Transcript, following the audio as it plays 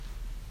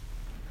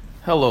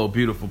Hello,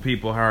 beautiful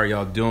people. How are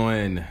y'all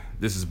doing?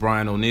 This is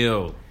Brian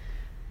O'Neill.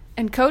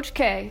 And Coach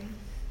K.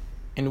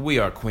 And we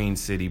are Queen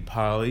City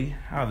Poly.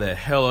 How the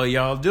hell are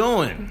y'all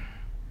doing?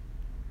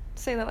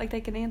 Say that like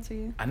they can answer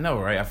you. I know,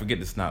 right? I forget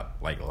it's not,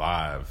 like,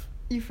 live.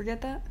 You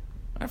forget that?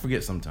 I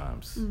forget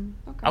sometimes.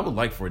 Okay. I would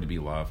like for it to be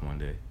live one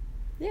day.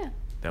 Yeah.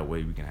 That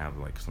way we can have,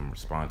 like, some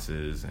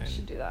responses and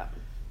Should do that.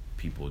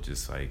 people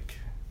just, like,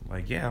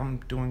 yeah, I'm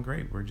doing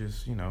great. We're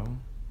just,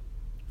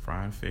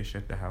 frying fish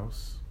at the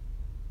house.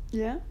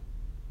 Yeah?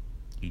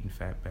 Eating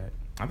fat bat.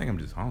 I think I'm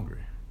just hungry.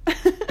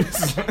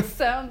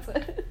 Sounds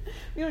it.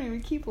 We don't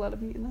even keep a lot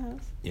of meat in the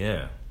house.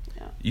 Yeah.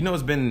 Yeah.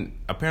 It's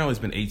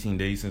been 18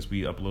 days since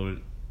we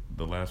uploaded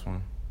the last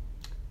one.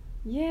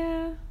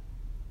 Yeah.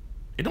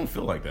 It don't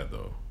feel like that,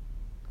 though.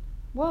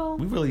 Well,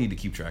 We really need to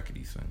keep track of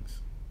these things.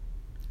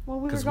 we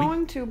were 'cause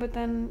going to, but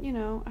then,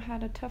 I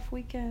had a tough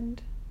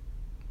weekend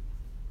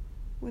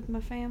with my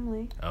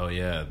family. Oh,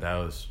 yeah. That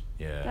was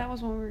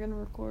when we were going to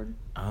record.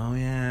 Oh,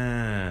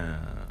 yeah.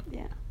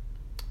 Yeah.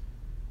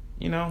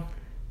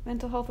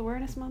 Mental Health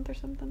Awareness Month or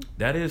something.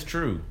 That is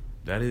true.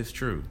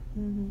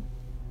 Mm-hmm.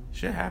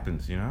 Shit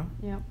happens, Yeah.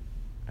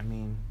 I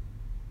mean,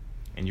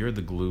 and you're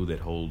the glue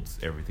that holds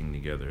everything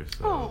together,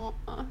 so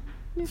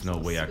there's no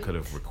way I could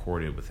have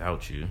recorded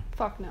without you.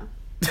 Fuck no.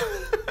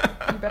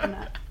 You better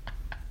not.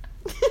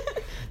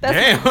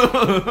 Damn.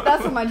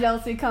 That's when my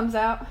jealousy comes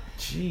out.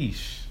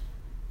 Jeez.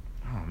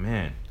 Oh,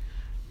 man.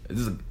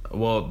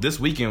 This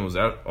weekend was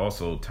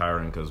also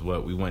tiring because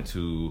we went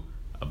to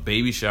a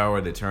baby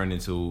shower that turned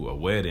into a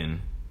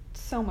wedding.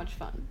 So much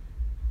fun.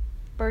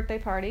 Birthday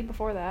party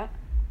before that.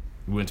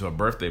 We went to a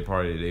birthday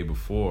party the day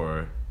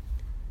before.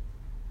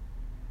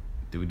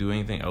 Did we do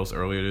anything else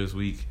earlier this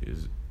week?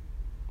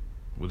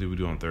 What did we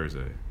do on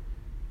Thursday?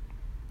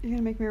 You're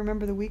gonna make me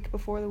remember the week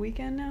before the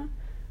weekend now?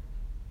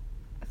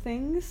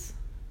 Things?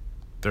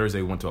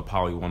 Thursday we went to a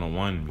Poly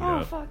 101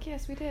 meetup. Oh, fuck,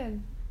 yes, we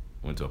did.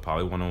 Went to a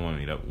Poly 101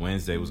 meetup.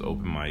 Wednesday was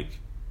open mic.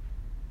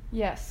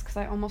 Yes, because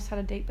I almost had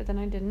a date, but then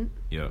I didn't.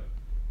 Yep.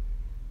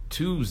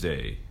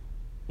 Tuesday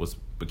was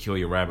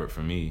Peculiar Rabbit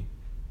for me.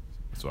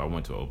 So I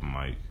went to open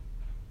mic.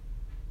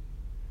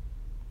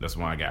 That's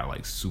when I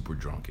got, super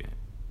drunk in.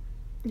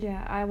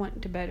 Yeah, I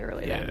went to bed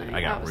early that night.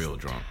 I got real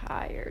drunk.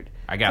 Tired.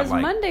 I got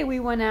Because Monday we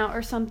went out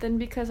or something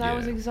because I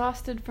was Yeah.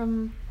 exhausted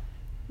from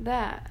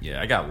that.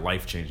 Yeah, I got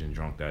life-changing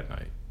drunk that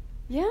night.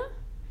 Yeah?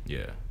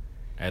 Yeah.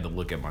 I had to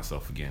look at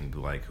myself again and be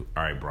like,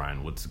 all right,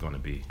 Brian, what's it going to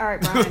be? All right,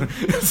 Brian.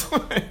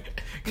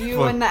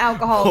 You and the pull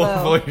alcohol,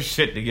 though. Pull your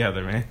shit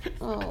together, man.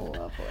 Oh,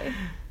 lovely.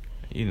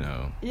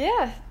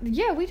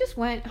 Yeah, we just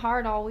went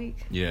hard all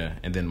week. Yeah,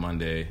 and then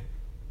Monday,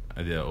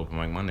 I did an open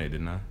mic Monday,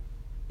 didn't I?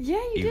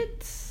 Yeah, you did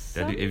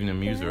Did I do Evening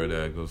Muse or did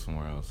I go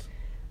somewhere else?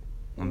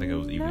 I don't think it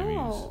was Evening Muse.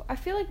 No, I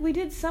feel like we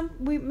did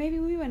maybe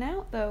we went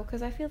out, though,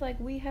 because I feel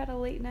like we had a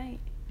late night.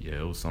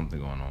 Yeah, it was something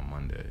going on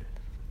Monday.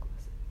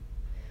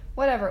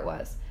 Whatever it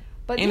was.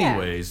 But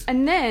anyways. Yeah.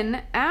 And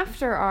then,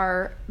 after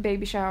our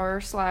baby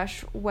shower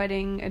 /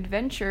 wedding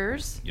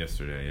adventures.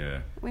 Yesterday,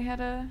 yeah. We had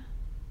a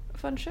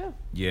fun show.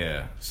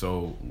 Yeah,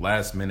 so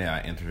last minute I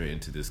entered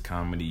into this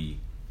comedy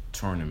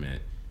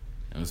tournament.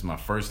 And it was my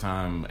first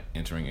time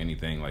entering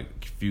anything.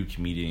 Like, few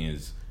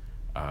comedians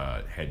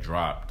had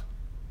dropped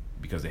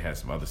because they had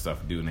some other stuff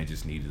to do and they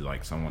just needed,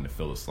 someone to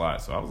fill a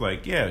slot. So I was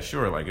like, yeah,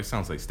 sure. It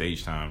sounds like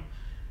stage time.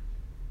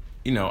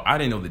 I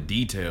didn't know the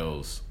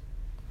details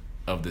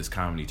of this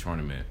comedy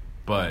tournament.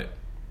 But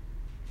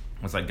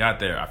once I got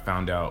there, I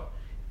found out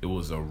it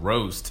was a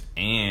roast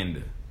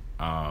and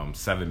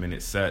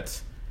 7-minute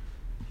sets.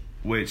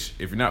 Which,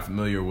 if you're not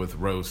familiar with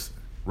roast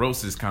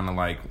is kind of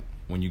like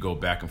when you go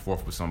back and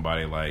forth with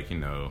somebody,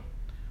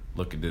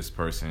 look at this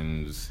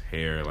person's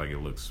hair,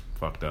 it looks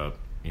fucked up,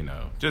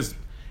 Just,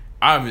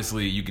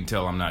 obviously, you can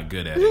tell I'm not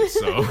good at it,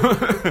 so,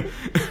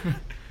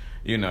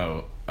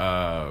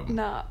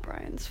 Not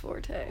Brian's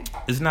forte.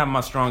 It's not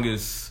my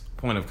strongest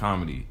point of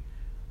comedy.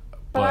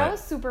 But I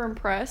was super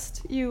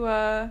impressed. You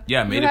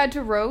had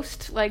to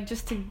roast,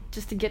 just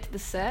to get to the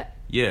set.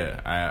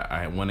 Yeah,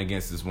 I went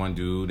against this one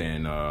dude,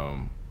 and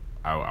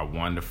I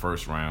won the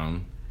first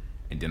round,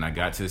 and then I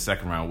got to the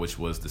second round, which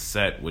was the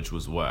set, which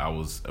was what I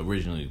was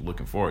originally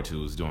looking forward to,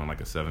 was doing a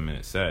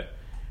 7-minute set,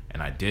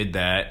 and I did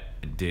that.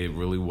 I did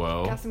really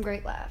well. Got some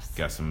great laughs.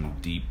 Got some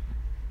deep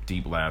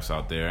laughs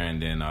out there,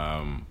 and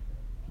then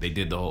they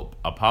did the whole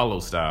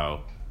Apollo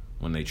style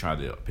when they tried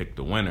to pick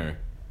the winner.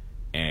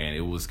 And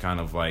it was kind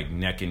of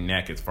neck and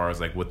neck as far as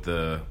with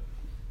the,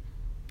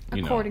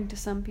 according to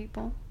some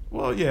people.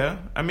 Well, yeah.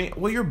 I mean,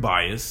 you're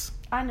biased.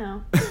 I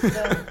know.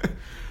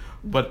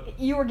 But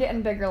you were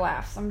getting bigger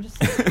laughs. I'm just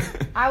saying.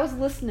 I was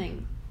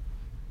listening.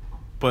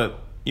 But,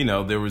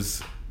 there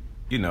was,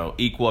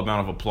 equal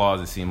amount of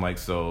applause, it seemed like.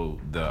 So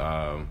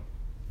the...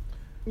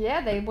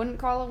 yeah, they wouldn't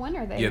call a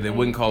winner. They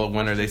wouldn't call a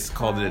winner. They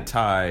called it a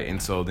tie.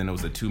 And so then it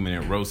was a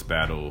 2-minute roast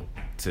battle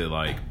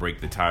to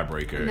break the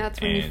tiebreaker, and that's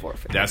when you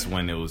forfeited. That's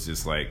when it was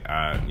just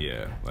I'm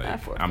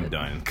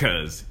done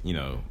because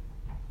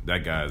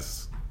that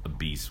guy's a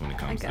beast when it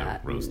comes to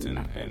roasting,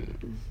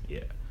 and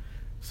yeah.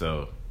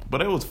 So,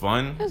 But it was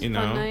fun. It was a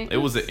fun night. It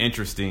was an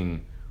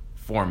interesting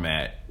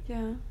format.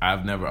 Yeah.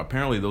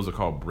 Apparently those are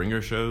called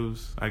bringer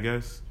shows, I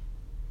guess.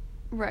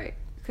 Right.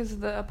 Because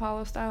of the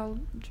Apollo style.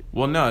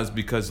 Well, no, it's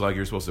because like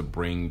you're supposed to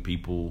bring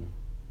people.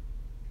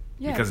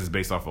 Yeah. Because it's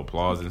based off of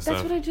applause and stuff.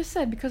 That's what I just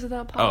said. Because of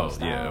the Apollo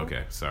style. Oh, yeah.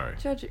 Okay. Sorry.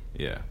 Judge it.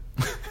 Yeah.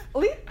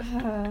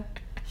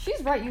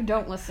 She's right. You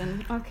don't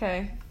listen.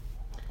 Okay.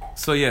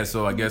 So yeah.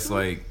 So I guess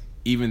like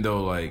even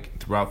though like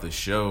throughout the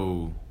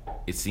show,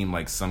 it seemed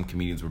like some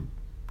comedians were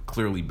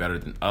clearly better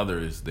than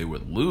others, they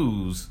would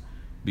lose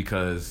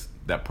because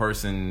that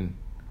person,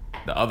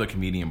 the other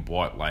comedian,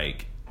 bought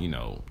like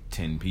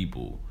 10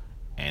 people.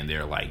 And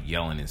they're like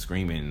yelling and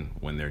screaming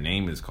when their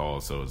name is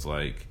called. So it's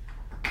like,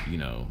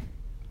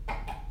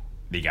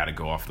 they got to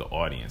go off the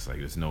audience. Like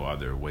there's no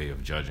other way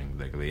of judging.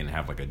 Like they didn't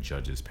have like a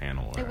judges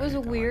panel. It was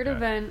a weird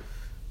event.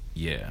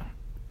 Yeah.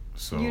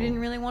 So you didn't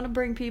really want to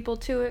bring people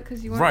to it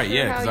because you weren't right. Sure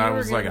yeah. Because I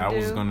was like, I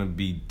was gonna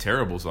be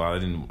terrible, so I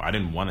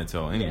didn't want to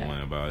tell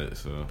anyone about it.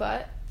 So,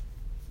 but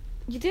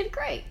you did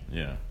great.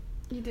 Yeah.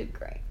 You did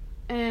great.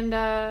 And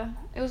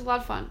it was a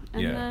lot of fun.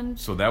 And then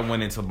so that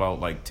went into about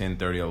like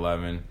 10:30,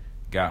 11.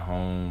 Got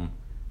home,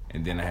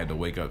 and then I had to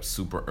wake up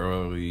super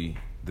early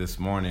this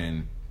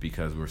morning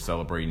because we're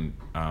celebrating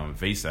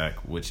Vesak,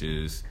 which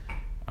is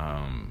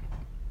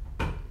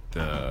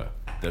the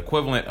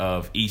equivalent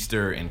of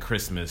Easter and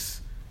Christmas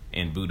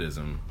in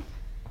Buddhism,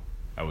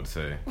 I would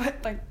say. What,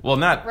 like? Well,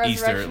 not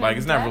Easter. Like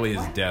it's not really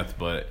his death,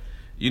 but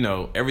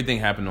everything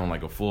happened on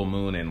like a full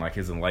moon, and like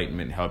his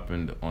enlightenment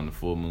happened on the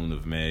full moon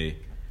of May.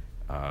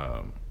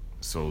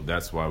 So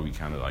that's why we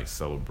kind of like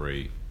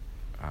celebrate.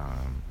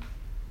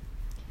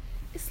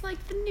 It's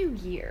like the new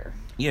year.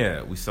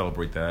 Yeah, we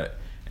celebrate that.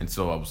 And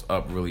so I was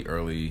up really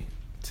early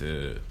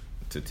to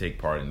take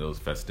part in those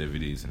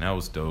festivities, and that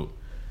was dope.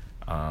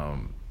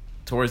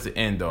 Towards the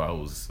end though,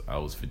 I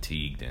was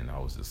fatigued, and I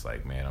was just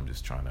like, man, I'm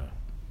just trying to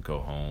go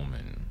home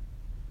and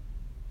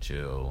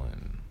chill.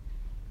 And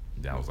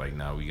then I was like,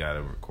 nah, we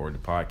gotta record the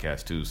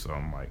podcast too. So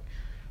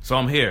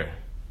I'm here.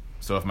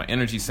 So if my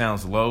energy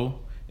sounds low,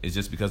 it's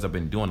just because I've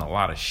been doing a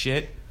lot of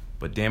shit.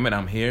 But damn it,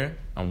 I'm here.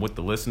 I'm with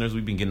the listeners.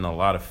 We've been getting a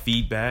lot of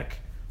feedback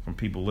from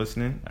people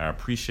listening. I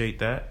appreciate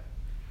that.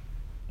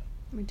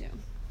 We do.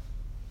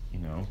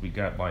 We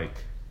got like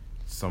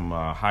some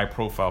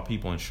high-profile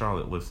people in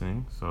Charlotte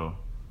listening, so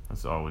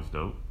that's always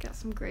dope. Got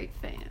some great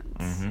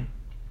fans.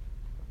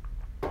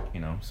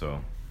 Mm-hmm.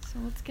 So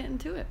let's get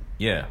into it.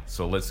 Yeah,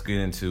 so let's get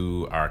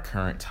into our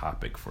current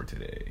topic for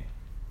today.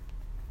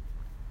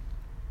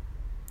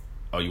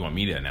 Oh, you want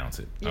me to announce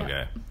it? Yeah.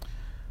 Okay.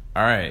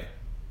 All right.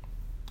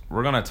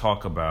 We're going to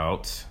talk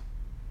about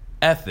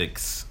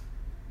ethics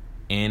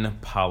in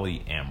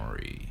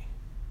polyamory.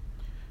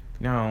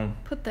 Now,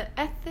 put the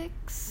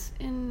ethics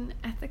in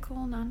ethical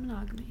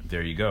non-monogamy.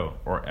 There you go.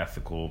 Or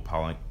ethical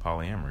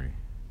polyamory.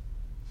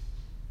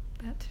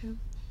 That too.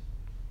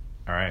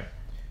 All right.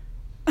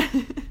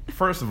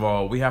 First of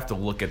all, we have to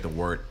look at the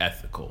word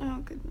ethical.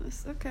 Oh,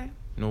 goodness. Okay.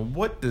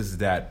 What does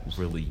that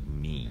really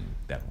mean,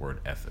 that word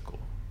ethical?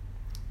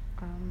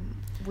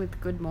 With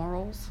good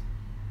morals.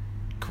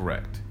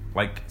 Correct.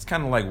 Like, it's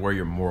kind of like where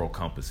your moral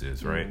compass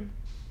is, right?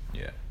 Mm-hmm.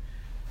 Yeah.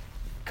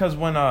 Because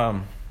when,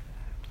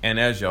 and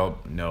as y'all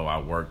know,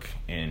 I work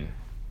in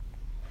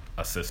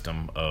a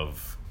system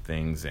of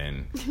things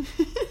and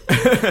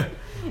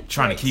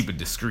trying to keep it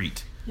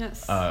discreet.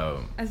 Yes.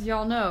 As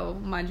y'all know,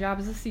 my job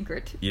is a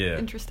secret. Yeah.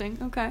 Interesting.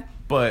 Okay.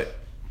 But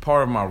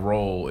part of my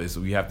role is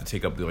we have to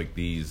take up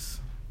these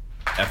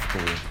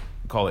ethical,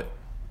 call it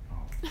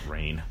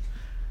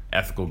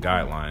ethical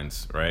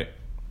guidelines, right?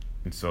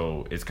 And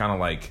so it's kind of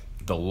like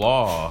the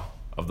law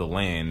of the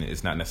land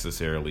is not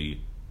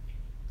necessarily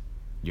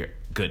your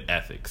good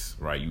ethics,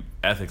 right?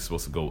 Ethics is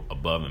supposed to go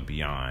above and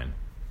beyond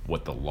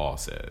what the law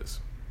says.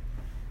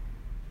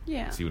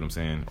 Yeah. See what I'm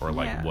saying? Or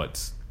like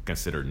what's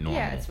considered normal.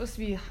 Yeah, it's supposed to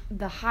be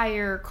the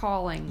higher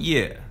calling.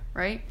 Yeah.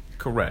 Right?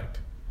 Correct.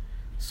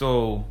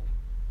 So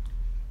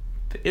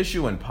the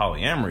issue in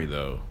polyamory,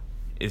 though,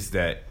 is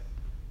that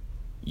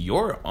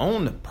your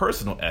own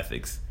personal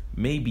ethics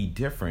may be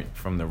different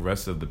from the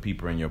rest of the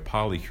people in your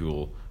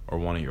polycule or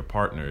one of your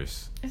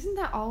partners. Isn't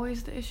that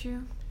always the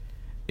issue?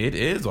 It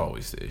is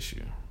always the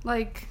issue.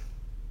 Like,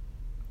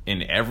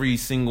 in every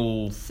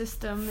single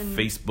system and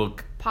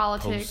Facebook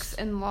politics post.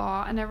 And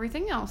law and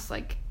everything else,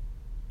 like,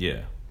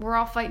 yeah, we're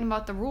all fighting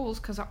about the rules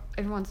because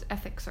everyone's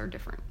ethics are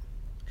different.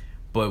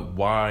 But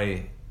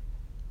why?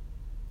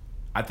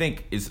 I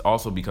think it's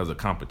also because of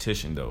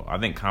competition, though. I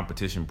think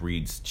competition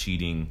breeds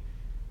cheating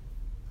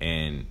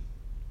and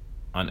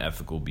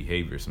unethical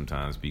behavior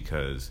sometimes,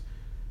 because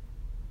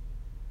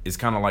it's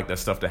kind of like that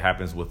stuff that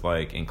happens with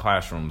like in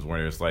classrooms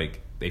where it's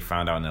like they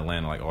found out in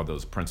Atlanta like all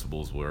those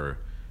principals were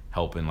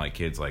helping like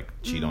kids like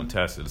cheat on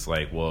tests. It's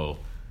like, well,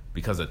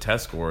 because of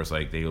test scores,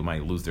 like they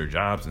might lose their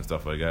jobs and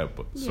stuff like that.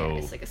 But so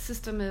it's like a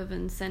system of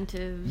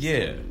incentives.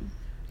 Yeah.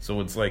 So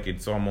it's like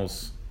it's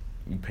almost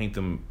you paint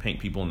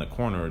people in the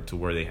corner to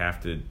where they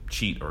have to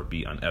cheat or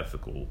be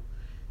unethical.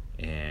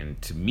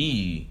 And to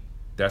me,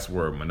 that's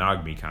where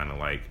monogamy kind of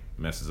like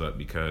messes up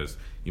because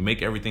you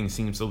make everything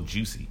seem so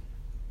juicy.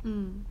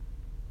 You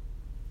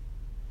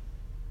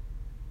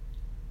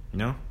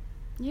know?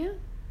 Yeah.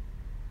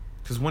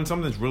 Because when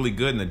something's really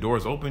good and the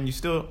door's open,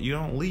 you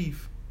don't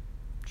leave.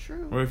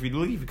 True. Or if you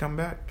leave, you come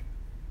back.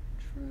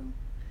 True.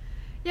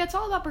 Yeah, it's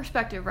all about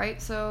perspective,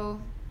 right? So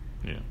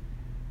yeah,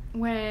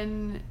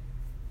 when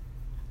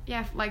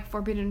like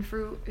forbidden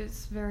fruit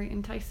is very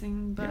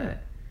enticing,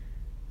 but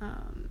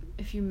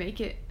if you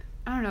make it,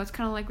 I don't know, it's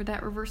kind of like with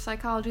that reverse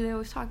psychology they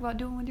always talk about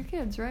doing with your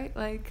kids, right?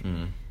 Like,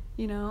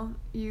 you know,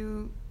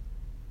 you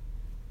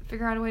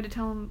figure out a way to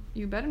tell them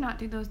you better not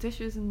do those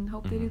dishes and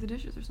hope they do the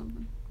dishes or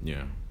something.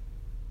 Yeah.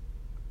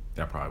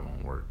 That probably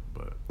won't work,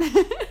 but,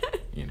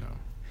 you know.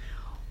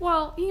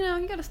 Well, you know,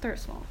 you got to start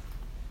small.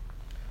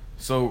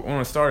 So I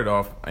want to start it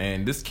off,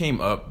 and this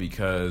came up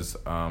because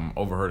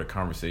overheard a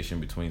conversation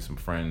between some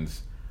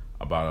friends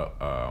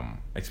about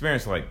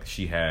experience like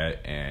she had,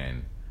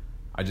 and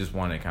I just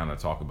want to kind of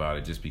talk about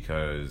it just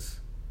because,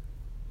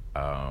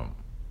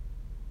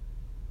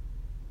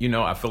 you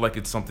know, I feel like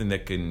it's something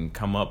that can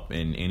come up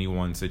in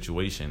anyone's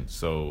situation.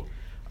 So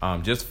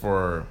just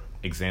for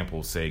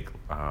example's sake,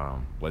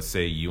 let's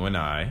say you and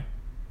I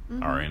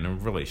are in a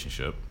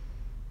relationship.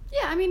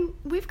 Yeah, I mean,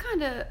 we've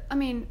kind of,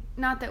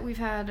 not that we've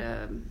had,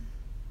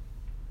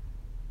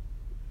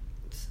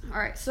 all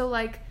right, so,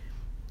 like,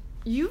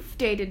 you've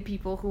dated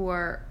people who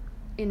are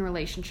in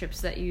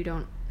relationships that you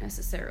don't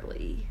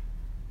necessarily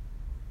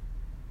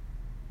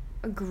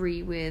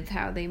agree with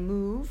how they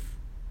move,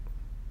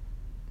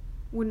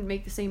 wouldn't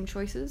make the same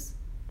choices?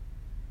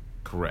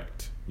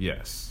 Correct,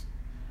 yes.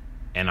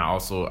 And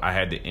I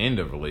had to end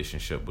a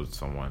relationship with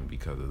someone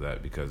because of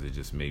that, because it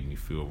just made me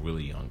feel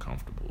really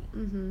uncomfortable.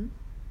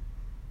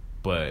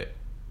 But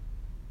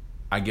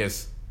I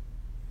guess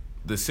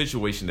the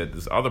situation that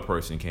this other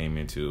person came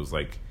into was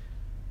like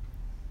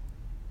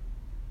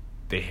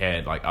they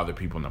had like other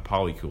people in the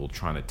polycule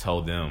trying to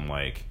tell them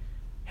like,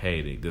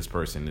 hey, this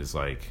person is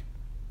like,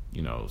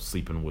 you know,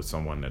 sleeping with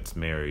someone that's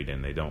married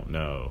and they don't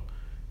know,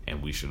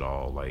 and we should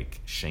all like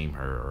shame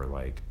her or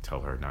like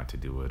tell her not to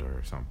do it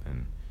or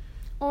something.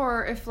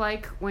 Or if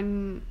like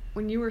when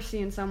you were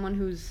seeing someone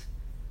who's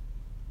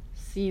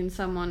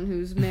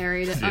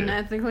married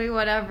unethically,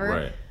 whatever.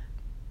 Right.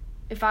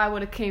 If I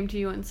would have came to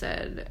you and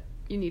said,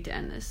 you need to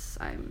end this,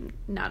 I'm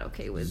not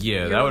okay with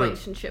your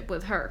relationship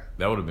with her.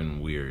 That would have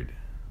been weird.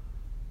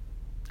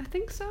 I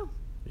think so.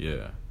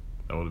 Yeah,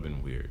 that would have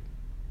been weird.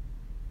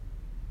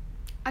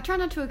 I try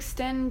not to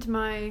extend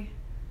my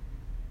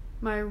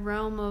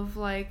realm of,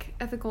 like,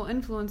 ethical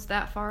influence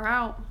that far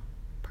out,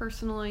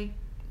 personally.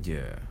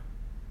 Yeah.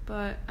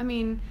 But, I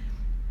mean,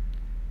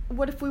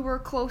 what if we were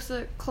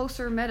closer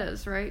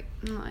metas, right?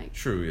 Like,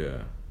 true,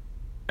 yeah.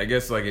 I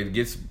guess, like, it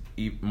gets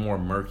more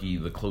murky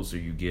the closer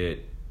you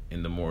get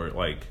and the more,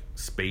 like,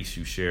 space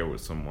you share with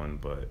someone,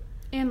 but...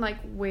 And, like,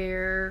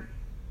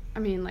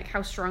 like,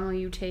 how strongly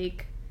you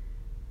take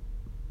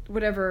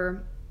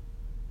whatever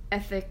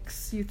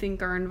ethics you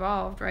think are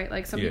involved, right?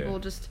 Like, some people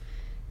just...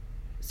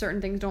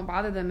 certain things don't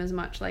bother them as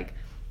much. Like,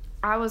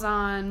 I was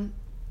on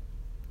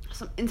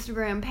some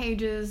Instagram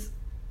pages,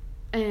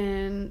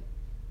 and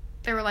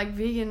they were, like,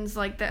 vegans,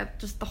 like, that.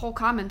 Just the whole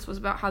comments was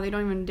about how they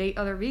don't even date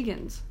other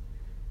vegans.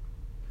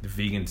 The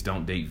vegans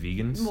don't date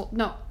vegans? Well,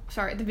 no,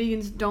 sorry. The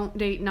vegans don't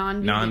date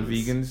non-vegans.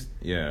 Non-vegans?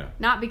 Yeah.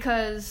 Not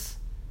because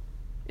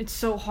it's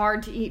so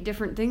hard to eat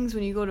different things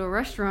when you go to a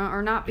restaurant,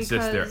 or not because...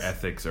 It's just their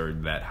ethics are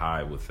that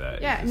high with that.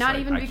 Yeah, not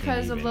like, even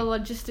because of the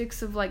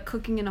logistics of, like,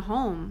 cooking in a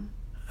home.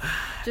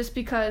 Just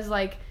because,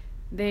 like,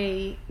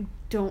 they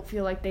don't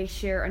feel like they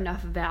share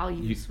enough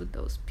values with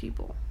those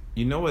people.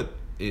 You know what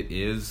it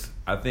is?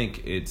 I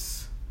think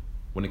it's...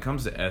 When it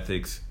comes to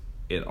ethics,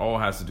 it all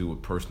has to do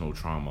with personal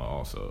trauma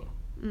also.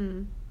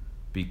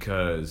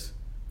 Because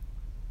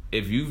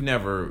if you've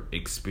never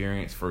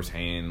experienced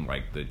firsthand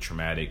like the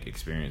traumatic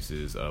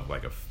experiences of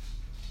like a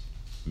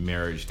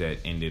marriage that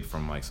ended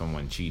from like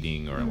someone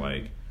cheating or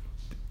like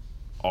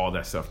all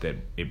that stuff that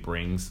it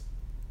brings,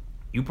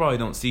 you probably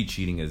don't see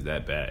cheating as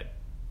that bad.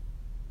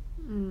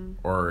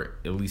 Or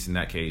at least in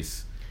that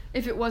case,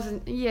 if it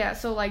wasn't,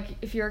 so like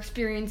if your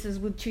experiences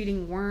with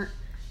cheating weren't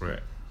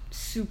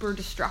super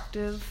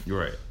destructive,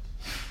 you're right.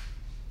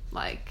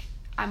 Like,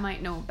 I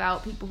might know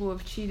about people who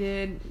have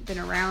cheated, been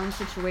around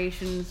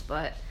situations,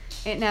 but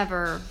it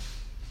never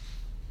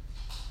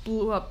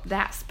blew up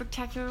that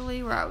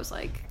spectacularly where I was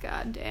like,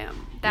 God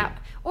damn. That. Yeah.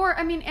 Or,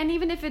 I mean, and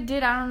even if it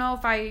did, I don't know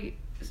if I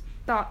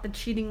thought the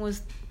cheating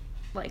was,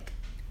 like,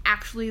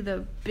 actually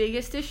the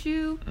biggest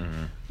issue.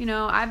 You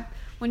know,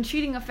 when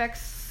cheating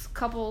affects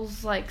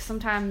couples, like,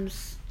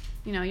 sometimes,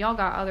 you know, y'all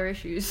got other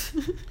issues.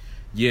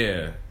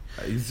 Yeah.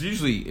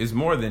 It's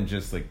more than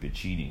just, like, the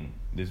cheating.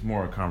 There's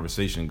more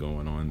conversation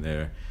going on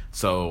there.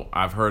 So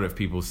I've heard of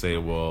people say,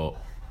 well,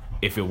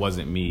 if it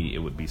wasn't me, it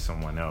would be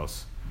someone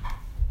else.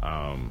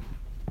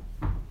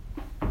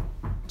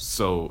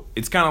 So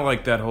it's kind of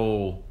like that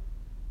whole,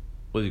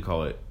 what do you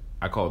call it?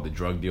 I call it the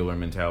drug dealer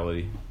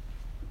mentality.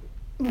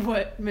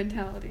 What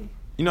mentality?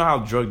 You know how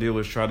drug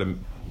dealers try to,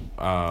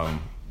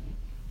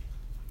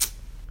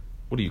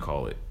 what do you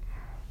call it?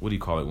 what do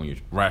you call it when you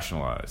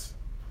rationalize?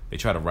 They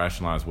try to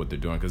rationalize what they're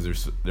doing because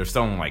they're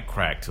selling like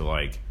crack to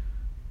like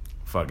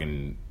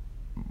fucking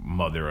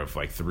mother of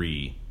like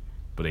 3,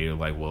 but they're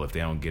like, well, if they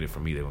don't get it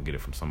from me, they won't get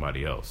it from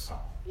somebody else.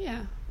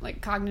 Yeah,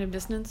 like cognitive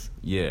dissonance.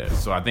 Yeah,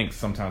 so I think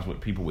sometimes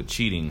with people with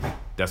cheating,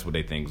 that's what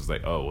they think is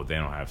like, oh, well, they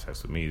don't have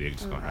sex with me, they're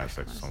just gonna have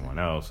sex with someone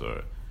else,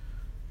 or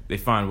they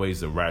find ways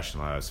to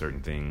rationalize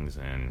certain things.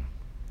 And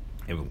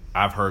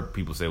I've heard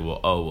people say,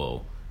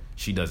 well,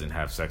 she doesn't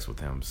have sex with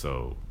him,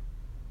 so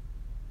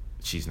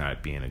she's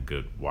not being a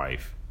good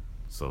wife,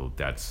 so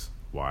that's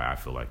why I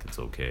feel like it's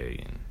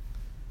okay. And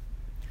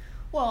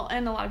well,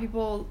 and a lot of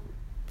people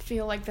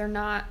feel like they're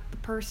not the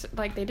person,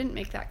 like they didn't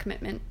make that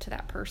commitment to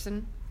that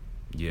person.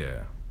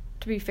 Yeah.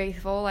 To be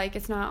faithful, like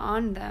it's not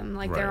on them.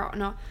 Like they're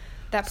not,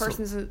 that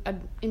person's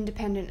an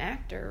independent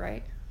actor,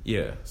 right?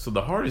 Yeah. So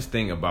the hardest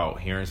thing about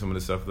hearing some of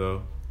this stuff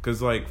though,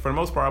 because like for the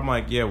most part I'm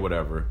like, yeah,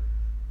 whatever,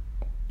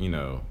 you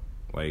know,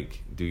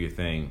 like do your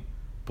thing.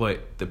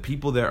 But the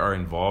people that are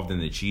involved in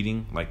the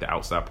cheating, like the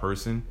outside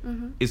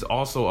person, is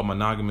also a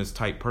monogamous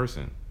type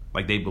person.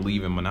 Like they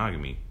believe in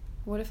monogamy.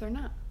 What if they're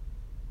not?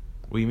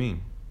 What do you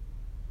mean?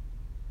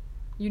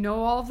 You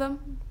know all of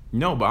them?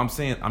 No, but I'm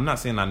not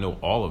saying I know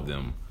all of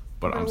them,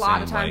 but I'm saying a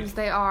lot of times like,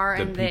 they are,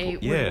 and they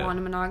would want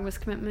a monogamous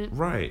commitment.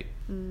 Right.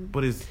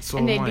 But it's so.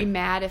 And they'd be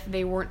mad if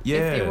they weren't.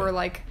 Yeah. If they were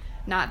like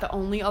not the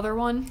only other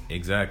one.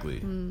 Exactly.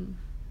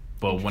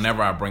 But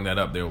whenever I bring that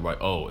up, they're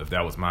like, "Oh, if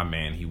that was my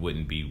man, he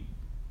wouldn't be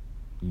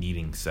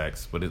needing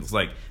sex." But it's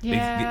like, in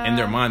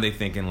their mind, they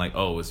thinking like,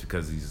 "Oh, it's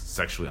because he's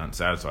sexually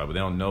unsatisfied," but they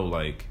don't know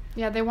like.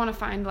 Yeah, they want to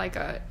find like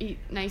a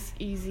nice,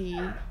 easy,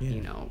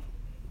 you know,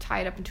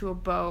 tied up into a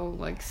bow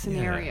like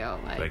scenario.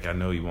 Yeah. Like I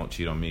know you won't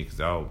cheat on me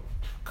because I'll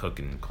cook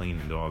and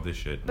clean and do all this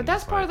shit. But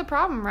that's part of the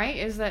problem, right?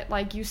 Is that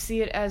like you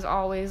see it as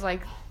always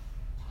like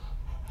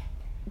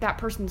that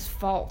person's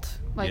fault.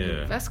 Like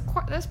that's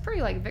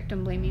pretty like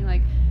victim blaming.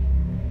 Like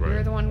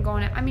you're the one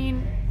going. I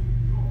mean,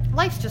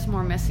 life's just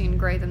more messy and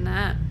gray than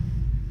that.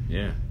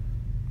 Yeah.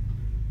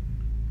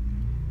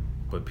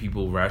 But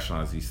people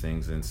rationalize these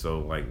things, and so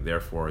like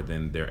therefore,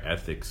 then their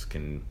ethics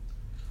can,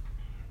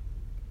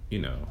 you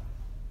know,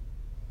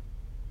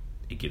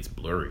 it gets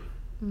blurry.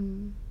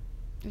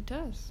 It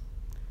does.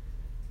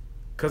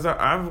 Cause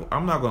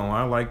I'm not gonna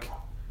lie, like,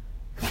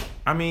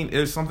 I mean,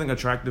 there's something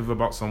attractive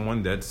about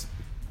someone that's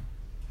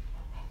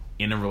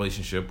in a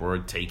relationship or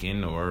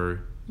taken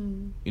or,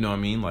 you know what I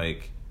mean?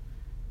 Like,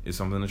 it's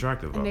something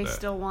attractive about that. And they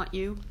still want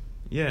you.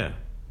 Yeah,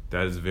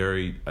 that is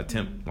very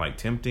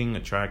tempting,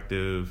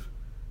 attractive.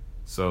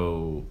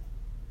 So,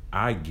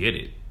 I get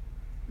it.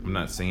 I'm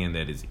not saying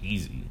that it's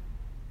easy.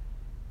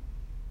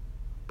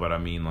 But I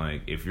mean,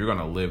 like, if you're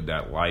gonna live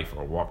that life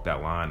or walk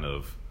that line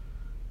of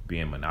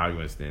being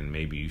monogamous, then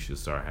maybe you should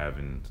start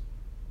having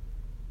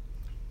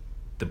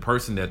the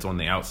person that's on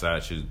the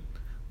outside should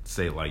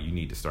say like you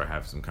need to start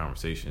having some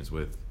conversations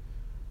with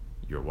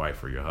your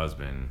wife or your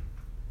husband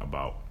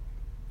about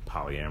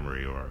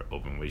polyamory or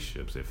open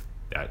relationships if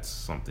that's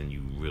something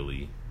you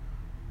really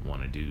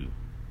want to do.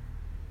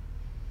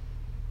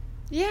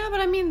 Yeah, but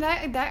I mean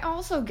that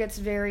also gets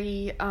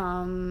very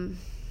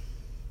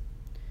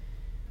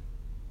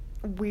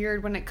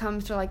weird when it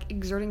comes to like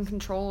exerting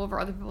control over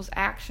other people's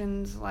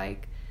actions.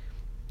 Like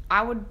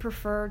I would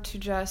prefer to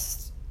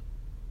just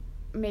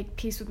make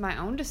peace with my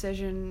own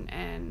decision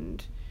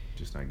and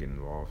just not get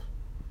involved.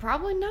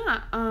 Probably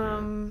not.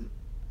 And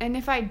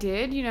if I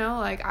did, you know,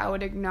 like I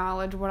would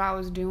acknowledge what I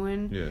was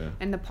doing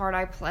and the part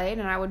I played,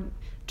 and I would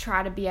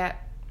try to be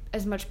at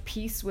as much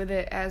peace with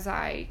it as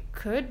I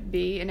could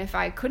be. And if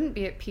I couldn't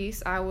be at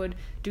peace, I would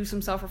do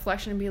some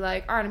self-reflection and be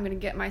like, all right, I'm going to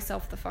get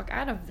myself the fuck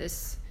out of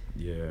this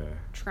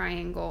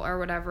triangle or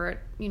whatever,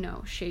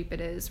 shape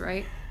it is,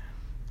 right?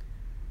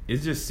 It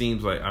just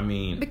seems like,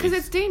 because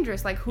it's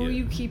dangerous, like who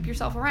you keep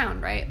yourself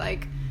around, right?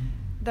 Like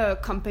the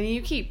company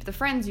you keep, the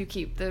friends you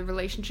keep, the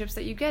relationships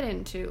that you get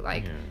into,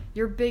 like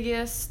your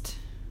biggest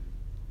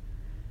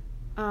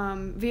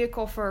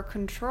vehicle for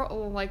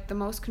control, like the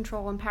most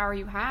control and power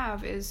you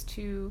have is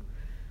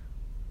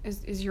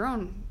your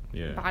own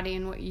body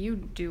and what you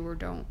do or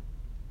don't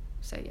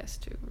say yes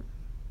to or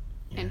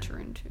enter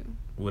into.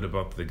 What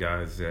about the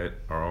guys that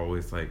are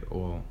always like,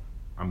 oh,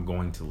 I'm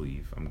going to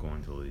leave.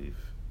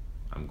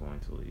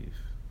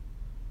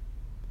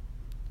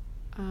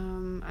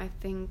 I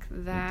think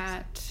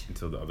that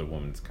until the other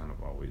woman's kind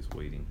of always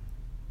waiting.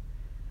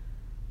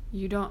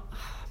 You don't.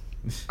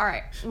 All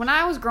right. When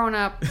I was growing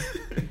up,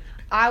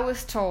 I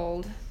was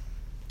told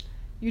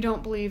you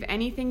don't believe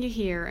anything you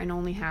hear and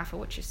only half of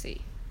what you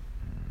see.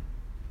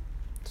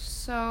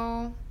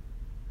 So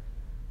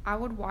I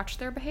would watch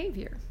their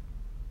behavior.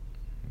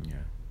 Yeah.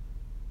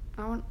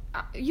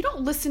 You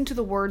don't listen to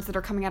the words that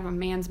are coming out of a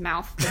man's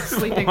mouth that's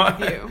sleeping with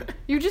you.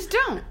 You just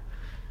don't.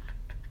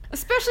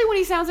 Especially when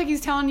he sounds like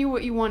he's telling you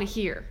what you want to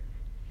hear.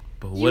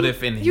 But what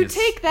if you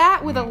take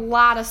that with a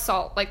lot of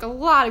salt, like a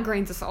lot of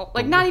grains of salt,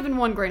 like not even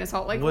one grain of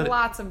salt, like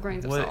lots of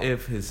grains of salt. What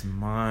if his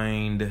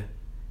mind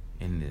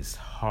and his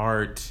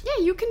heart?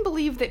 Yeah, you can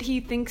believe that he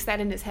thinks that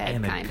in his head,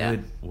 in a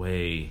good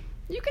way.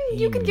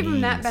 You can give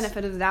him that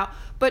benefit of the doubt,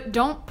 but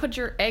don't put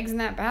your eggs in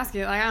that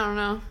basket. Like, I don't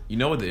know. You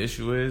know what the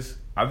issue is?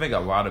 I think a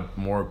lot of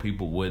more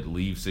people would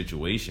leave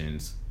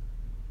situations,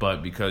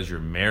 but because you're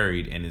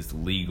married and it's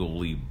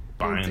legally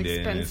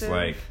binding, and it's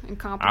like,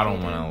 I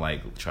don't want to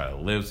like try to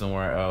live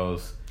somewhere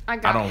else. I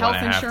don't want to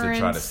have to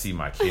try to see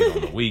my kid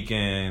on the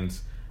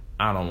weekends.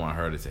 I don't want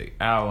her to take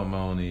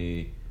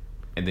alimony.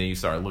 And then you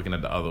start looking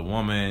at the other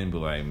woman and be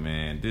like,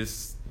 man,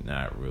 this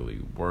not really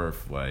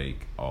worth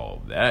like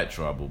all that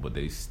trouble, but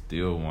they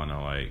still want to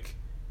like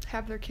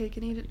have their cake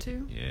and eat it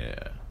too.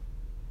 Yeah.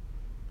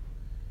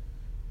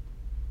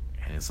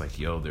 And it's like,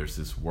 yo, there's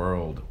this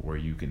world where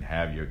you can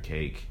have your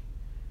cake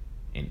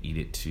and eat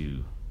it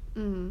too.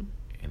 And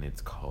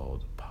it's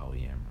called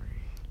polyamory.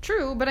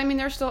 True, but I mean,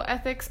 there's still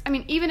ethics. I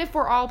mean, even if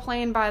we're all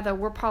playing by the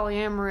we're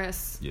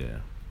polyamorous, yeah,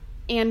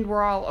 and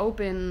we're all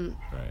open,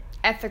 right,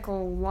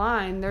 ethical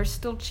line, there's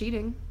still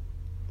cheating.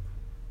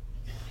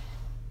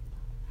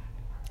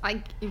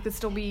 Like, you could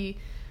still be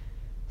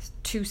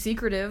too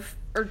secretive,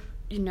 or,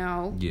 you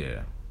know,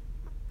 yeah,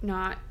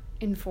 not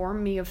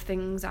inform me of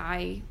things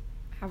I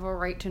have a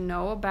right to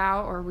know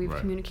about, or we've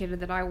communicated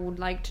that I would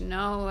like to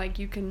know. Like,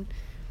 you can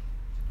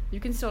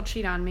still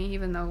cheat on me,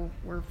 even though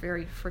we're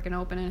very freaking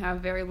open and have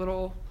very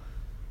little,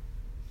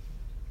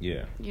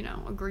 yeah, you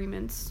know,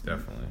 agreements.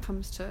 Definitely. When it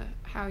comes to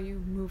how you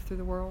move through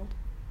the world.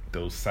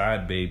 Those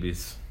side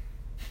babies.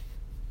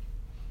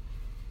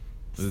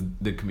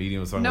 The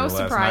comedian was talking about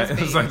last night.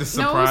 Babies. It was like the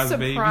surprise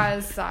baby. No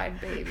surprise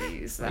side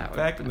babies. Like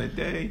back in the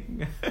day.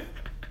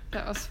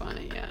 That was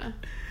funny, yeah.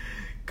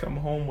 Come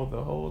home with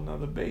a whole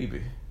nother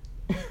baby.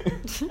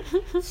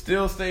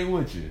 Still stay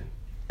with you.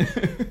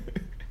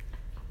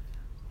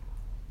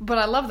 But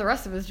I love the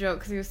rest of his joke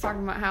because he was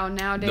talking about how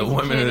nowadays the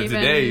women of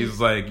today is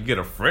like, you get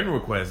a friend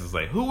request, it's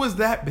like, who was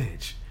that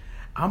bitch?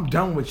 I'm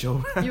done with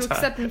your You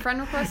accepting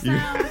friend requests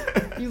now?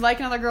 You like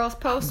another girl's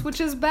post,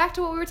 which is back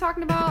to what we were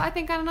talking about, I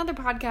think, on another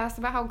podcast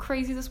about how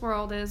crazy this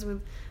world is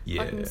with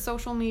fucking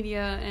social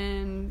media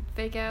and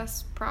fake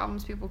ass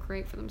problems people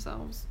create for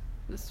themselves.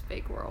 This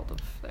fake world of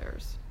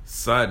theirs.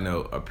 Side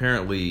note,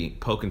 apparently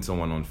poking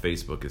someone on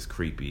Facebook is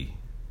creepy.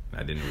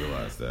 I didn't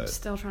realize that. I'm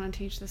still trying to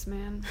teach this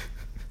man.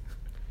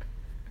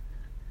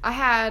 I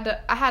had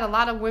a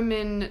lot of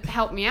women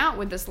help me out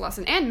with this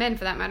lesson, and men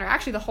for that matter.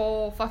 Actually, the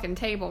whole fucking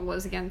table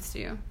was against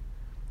you.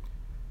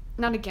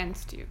 Not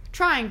against you.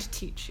 Trying to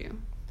teach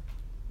you.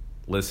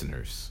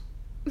 Listeners.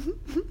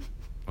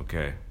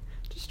 Okay.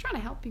 Just trying to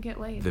help you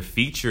get laid. The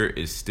feature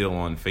is still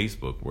on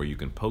Facebook where you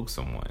can poke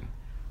someone.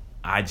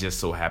 I just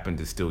so happen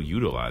to still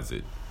utilize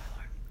it.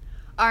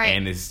 All right.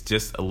 And it's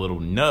just a little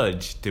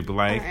nudge to be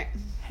like,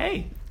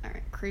 hey. All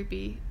right,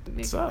 creepy.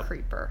 What's up?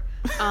 Creeper.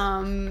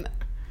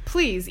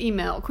 Please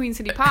email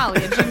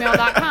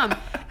queencitypoly@gmail.com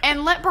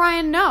and let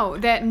Brian know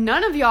that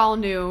none of y'all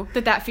knew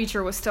that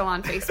feature was still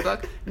on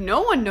Facebook.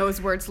 No one knows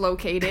where it's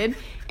located,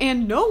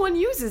 and no one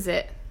uses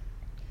it.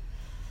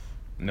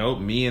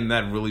 Nope, me and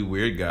that really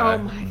weird guy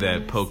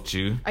that poked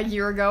you a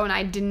year ago, and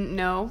I didn't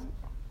know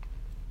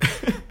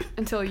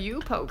until you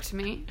poked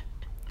me.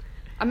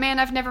 A man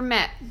I've never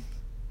met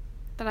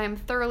that I am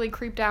thoroughly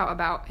creeped out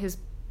about his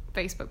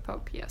Facebook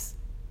poke. Yes.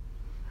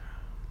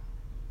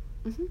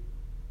 Mm-hmm.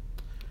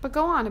 But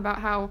go on about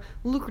how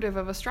lucrative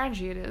of a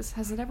strategy it is.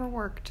 Has it ever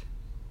worked?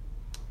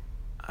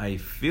 I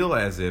feel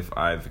as if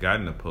I've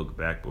gotten a poke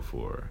back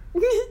before.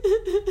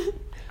 I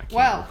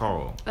can't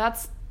recall.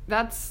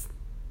 That's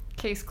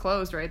case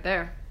closed right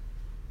there.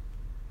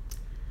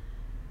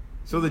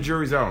 So the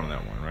jury's out on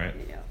that one, right?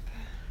 Yep.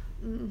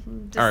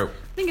 Mm-hmm. All right.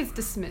 I think it's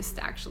dismissed,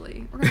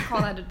 actually. We're going to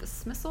call that a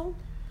dismissal.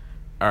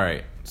 All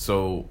right.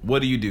 So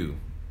what do?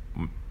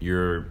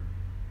 You're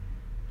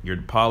the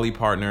poly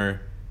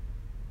partner,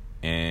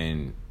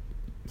 and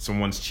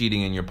someone's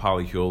cheating in your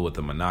polycule with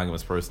a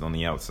monogamous person on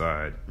the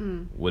outside.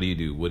 What do you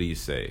do? What do you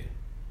say?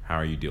 How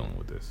are you dealing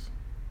with this?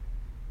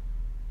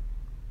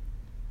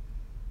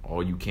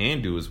 All you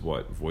can do is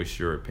what? Voice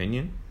your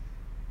opinion?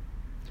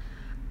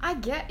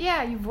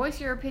 You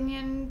voice your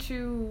opinion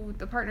to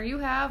the partner you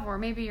have, or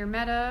maybe your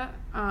meta,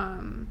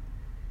 and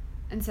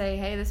say,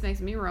 hey, this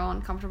makes me real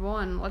uncomfortable,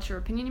 and let your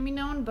opinion be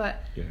known.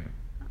 But,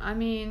 I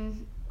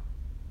mean,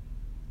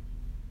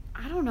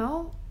 I don't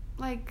know.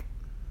 Like,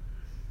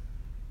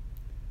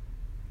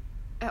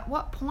 at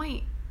what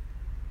point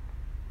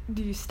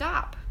do you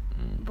stop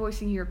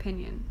voicing your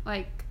opinion?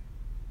 Like,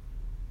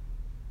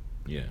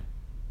 do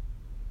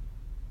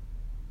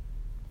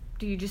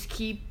you just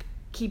keep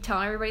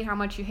telling everybody how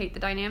much you hate the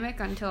dynamic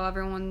until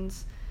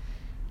everyone's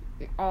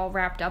all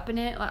wrapped up in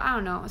it? Like, I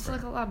don't know. It's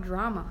like a lot of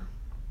drama.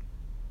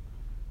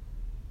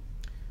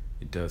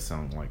 It does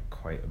sound like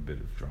quite a bit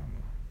of drama.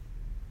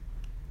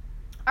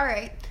 All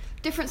right.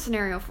 Different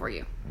scenario for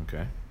you.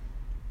 Okay.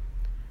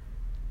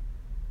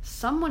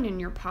 Someone in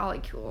your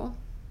polycule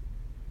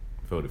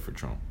voted for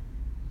Trump.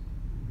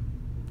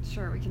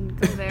 Sure, we can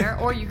go there,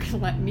 or you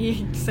can let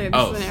me say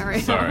the scenario.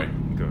 Sorry.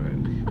 Go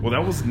ahead. Well,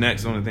 that was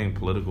next on the thing,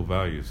 political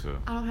values. So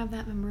I don't have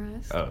that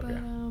memorized. Oh, okay.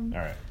 But,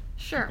 all right.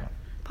 Sure. Okay.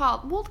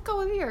 Paul, we'll go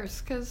with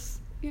yours, because,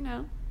 you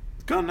know.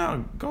 Go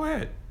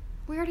ahead.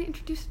 We already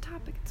introduced the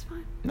topic. It's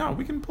fine. No,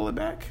 we can pull it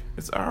back.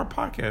 It's our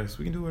podcast.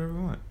 We can do whatever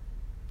we want.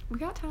 We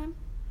got time.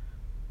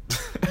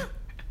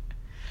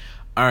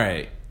 All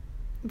right.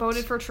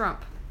 Voted for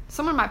Trump.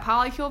 Someone in my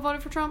polycule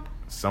voted for Trump?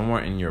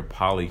 Someone in your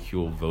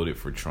polycule voted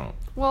for Trump.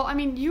 Well, I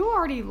mean, you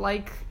already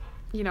like,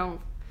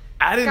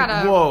 I didn't.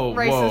 got a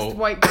racist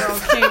white girl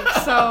kink,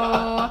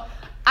 so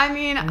I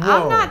mean, I'm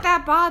not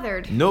that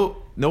bothered. No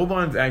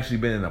one's actually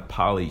been in a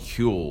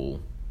polycule.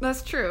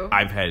 That's true.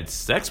 I've had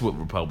sex with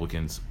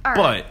Republicans, All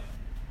right. but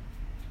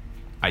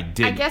I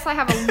didn't. I guess I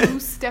have a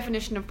loose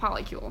definition of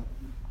polycule.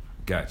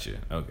 Gotcha.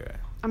 Okay.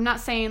 I'm not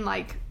saying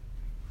like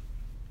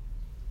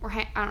we're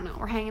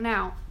hanging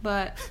out,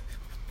 but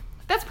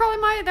that's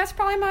probably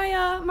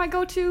my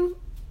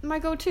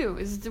go-to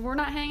is we're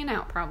not hanging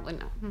out. Probably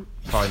no.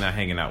 Probably not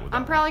hanging out with.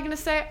 I'm probably gonna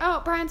say,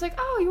 oh, Brian's like,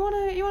 oh, you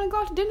wanna go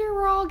out to dinner?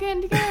 We're all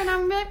getting together, and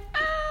I'm gonna be like,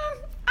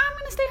 I'm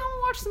gonna stay home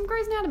and watch some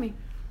Grey's Anatomy.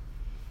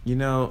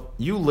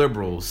 You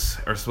liberals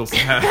are supposed to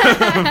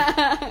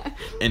have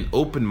an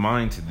open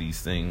mind to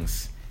these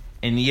things,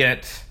 and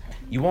yet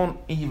you won't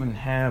even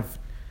have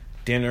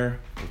dinner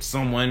with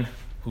someone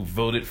who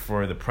voted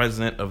for the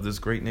president of this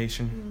great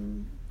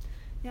nation.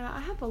 Yeah,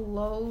 I have a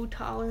low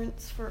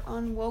tolerance for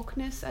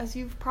unwokeness, as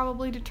you've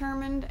probably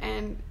determined,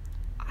 and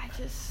I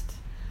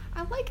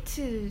like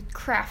to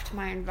craft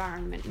my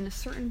environment in a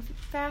certain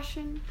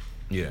fashion.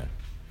 Yeah.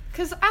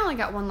 Because I only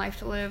got one life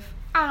to live.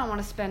 I don't want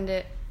to spend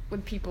it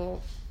with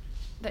people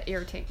that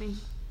irritate me.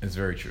 It's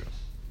very true.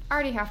 I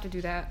already have to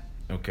do that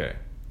Okay.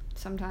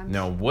 sometimes.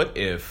 Now, what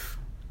if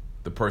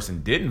the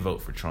person didn't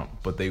vote for Trump,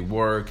 but they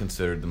were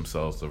considered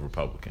themselves a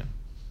Republican?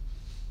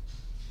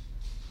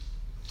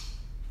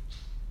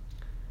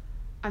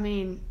 I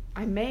mean,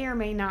 I may or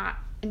may not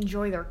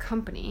enjoy their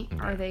company.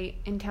 Okay. Are they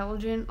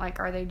intelligent? Like,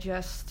 are they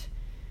just,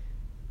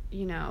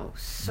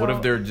 so... What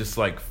if they're just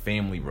like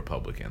family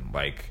Republican,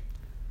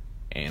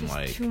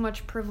 just too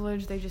much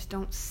privilege, they just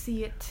don't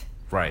see it.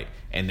 Right,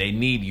 and they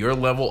need your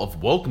level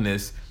of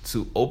wokeness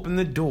to open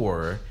the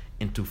door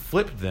and to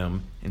flip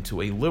them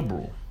into a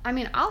liberal. I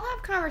mean, I'll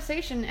have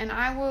conversation and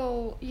I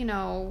will,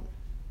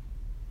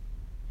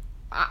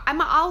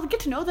 I'll get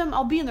to know them.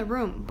 I'll be in the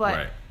room, but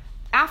Right.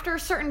 after a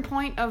certain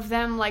point of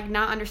them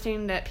not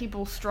understanding that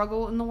people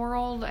struggle in the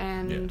world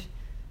and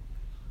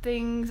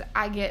things,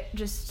 I'm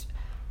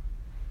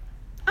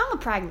a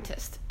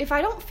pragmatist. If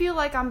I don't feel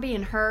like I'm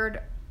being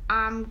heard,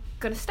 I'm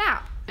gonna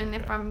stop. And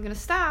if I'm gonna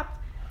stop,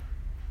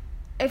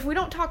 if we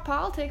don't talk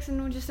politics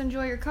and we just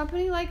enjoy your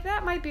company,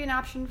 that might be an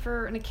option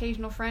for an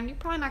occasional friend. You're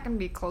probably not gonna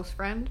be a close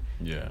friend.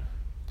 Yeah.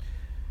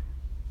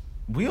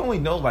 We only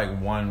know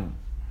one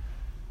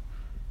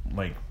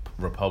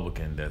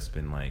Republican that's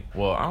been I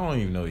don't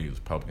even know he was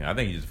Republican. I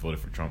think he just voted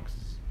for Trump because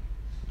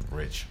he's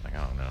rich. I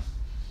don't know.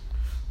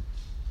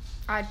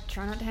 I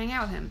try not to hang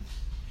out with him.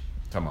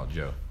 Talking about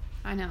Joe.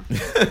 I know.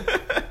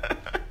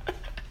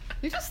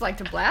 You just like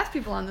to blast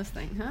people on this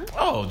thing, huh?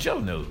 Oh, Joe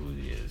knows who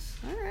he is.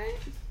 All right.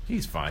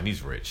 He's fine.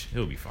 He's rich.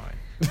 He'll be fine.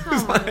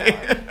 Oh, my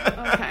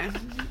Lord. Okay.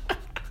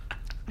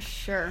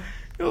 Sure.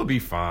 He'll be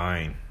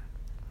fine.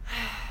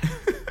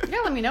 You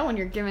gotta let me know when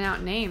you're giving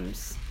out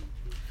names.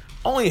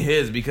 Only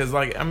his, because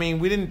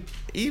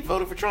he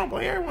voted for Trump.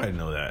 Everybody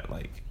know that.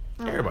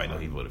 Everybody know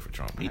he voted for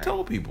Trump. He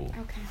told people.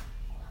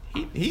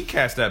 Okay. He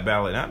cast that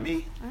ballot, not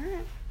me. All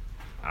right.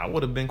 I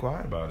would have been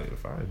quiet about it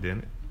if I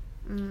didn't.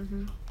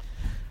 Mm-hmm.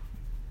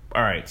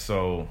 All right,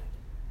 so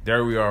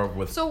there we are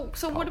with. So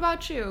what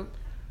about you?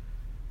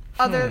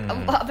 Other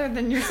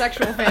than your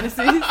sexual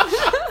fantasies.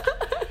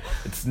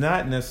 It's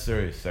not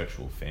necessarily a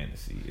sexual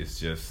fantasy. It's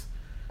just.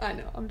 I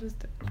know. I'm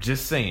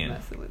just saying.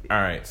 Messing with you.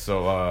 All right,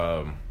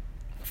 so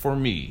for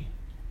me,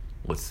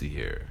 let's see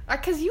here.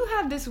 Because you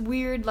have this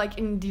weird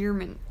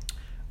endearment.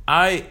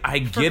 I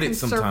get it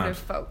sometimes.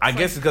 Folks. I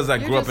guess because I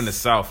grew up in the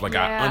South.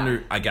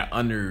 Yeah. I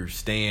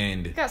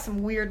understand. You got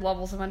some weird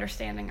levels of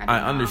understanding.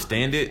 I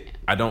understand it.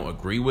 I don't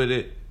agree with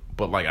it,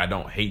 but I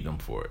don't hate them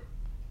for it.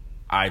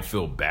 I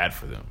feel bad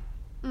for them,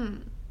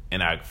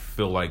 and I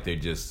feel like they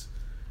just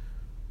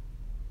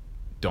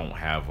don't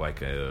have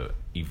a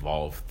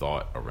evolved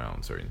thought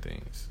around certain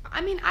things.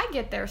 I mean, I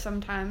get there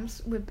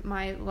sometimes with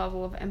my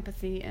level of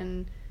empathy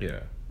and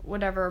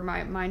whatever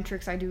my mind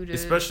tricks I do to.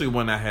 Especially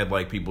when I had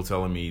people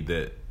telling me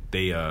that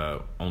they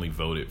only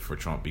voted for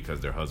Trump because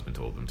their husband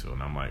told them to,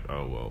 and I'm like,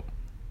 oh well,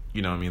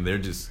 they're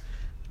just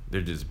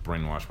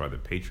brainwashed by the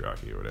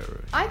patriarchy or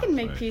whatever. I can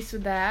make peace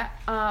with that,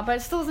 but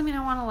it still doesn't mean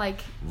I want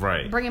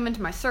to bring him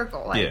into my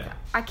circle.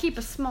 I keep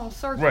a small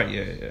circle. Right?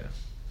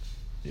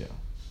 Yeah.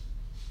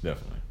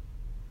 Definitely.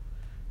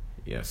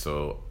 Yeah.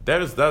 So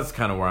that's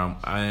kind of where I'm.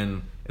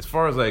 And as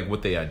far as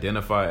what they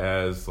identify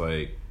as,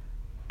 I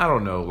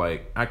don't know.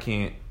 I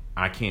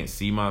can't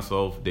see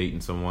myself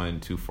dating someone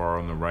too far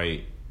on the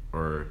right,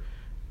 or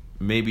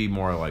maybe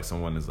more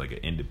someone is an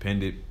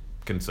independent,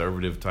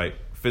 conservative type,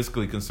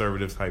 fiscally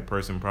conservative type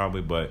person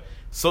probably. But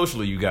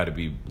socially, you got to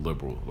be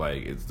liberal.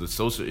 It's the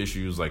social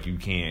issues. You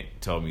can't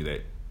tell me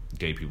that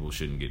gay people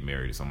shouldn't get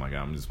married or something like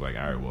that. I'm just all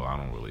right. Well, I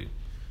don't really.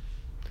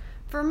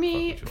 For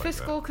me,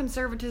 fiscal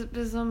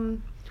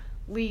conservatism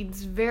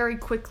leads very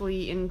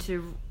quickly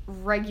into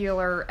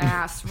regular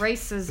ass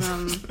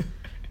racism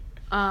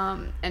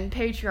and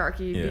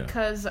patriarchy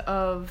because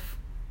of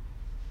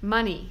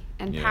money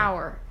and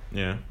power.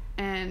 Yeah.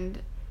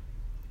 And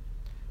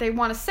they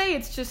want to say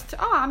it's just,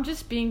 I'm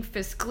just being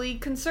fiscally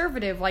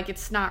conservative, like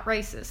it's not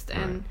racist.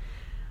 And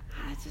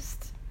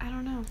I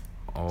don't know.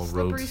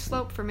 Slippery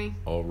slope for me.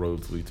 All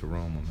roads lead to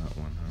Rome on that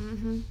one, huh?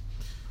 Mm-hmm.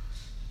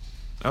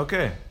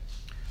 Okay.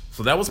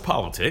 So that was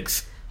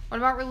politics. What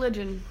about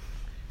religion?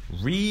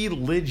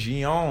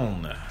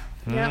 Religion.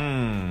 Yep.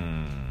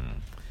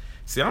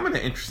 See, I'm in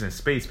an interesting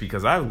space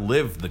because I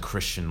lived the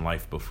Christian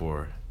life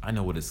before. I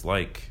know what it's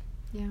like.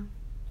 Yeah.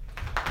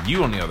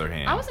 You, on the other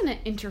hand. I was in an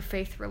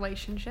interfaith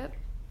relationship.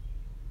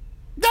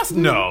 That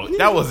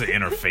wasn't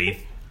interfaith.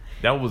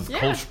 That was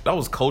that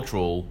was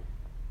cultural.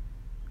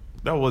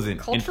 That wasn't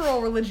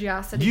cultural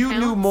religiosity. You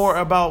counts. knew more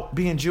about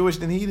being Jewish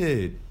than he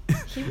did.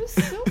 He was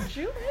still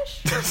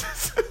Jewish.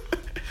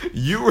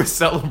 You were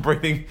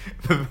celebrating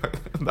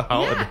the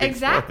holiday. Yeah,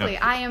 exactly.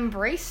 I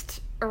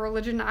embraced a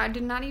religion I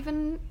did not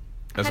even.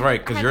 That's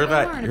right, because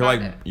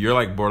you're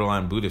like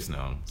borderline Buddhist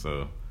now.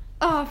 So.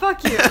 Oh,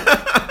 fuck you.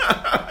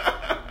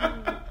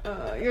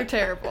 You're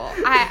terrible.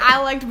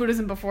 I liked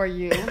Buddhism before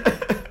you.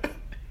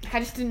 I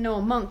just didn't know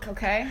a monk,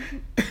 okay?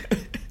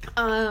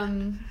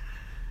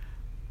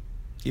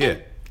 Yeah.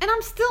 And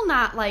I'm still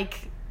not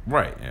like.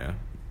 Right. Yeah.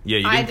 Yeah.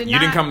 You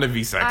didn't come to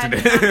VSAC today.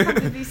 I did not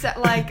come to VSAC.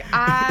 Like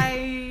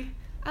I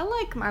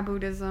like my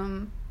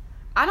Buddhism.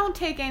 I don't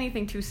take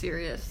anything too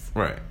serious.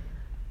 Right.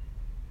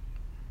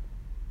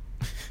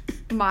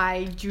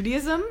 My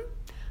Judaism,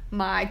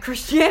 my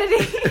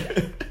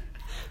Christianity,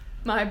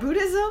 my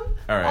Buddhism,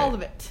 all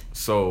of it.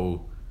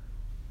 So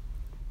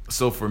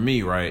for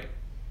me, right,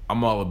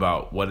 I'm all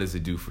about what does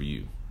it do for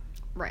you.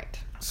 Right.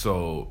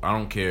 So I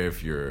don't care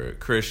if you're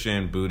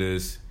Christian,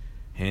 Buddhist,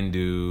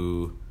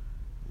 Hindu,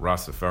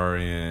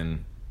 Rastafarian,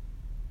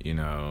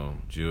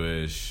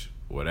 Jewish,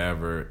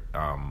 whatever,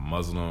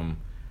 Muslim.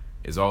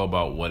 It's all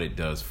about what it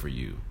does for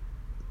you.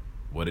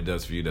 What it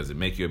does for you. Does it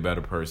make you a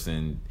better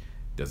person?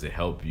 Does it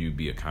help you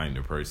be a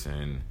kinder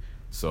person?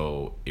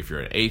 So if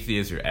you're an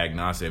atheist, you're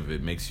agnostic, if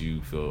it makes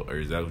you feel, or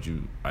is that what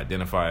you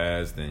identify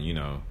as, then,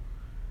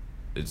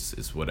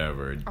 it's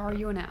whatever. Are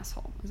you an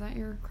asshole? Is that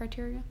your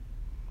criteria?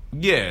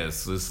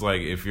 Yes. It's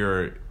like if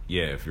you're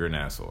an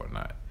asshole or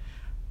not.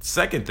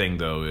 Second thing,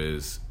 though,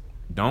 is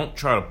don't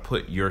try to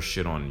put your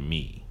shit on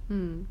me.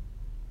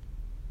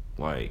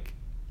 Like,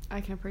 I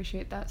can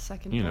appreciate that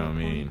second. You know what I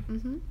mean?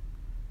 Mm-hmm.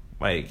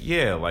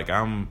 Like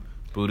I'm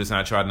Buddhist and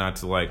I try not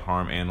to like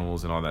harm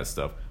animals and all that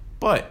stuff.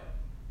 But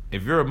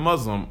if you're a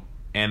Muslim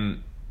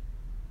and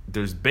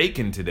there's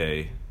bacon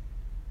today,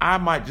 I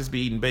might just be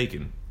eating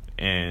bacon,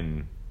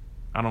 and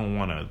I don't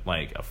want to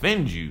like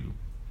offend you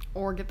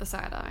or get the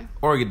side eye.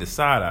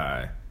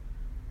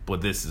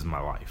 But this is my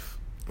life.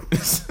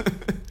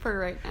 For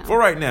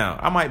right now,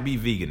 I might be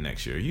vegan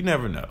next year. You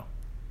never know.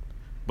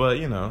 But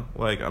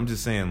I'm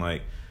just saying,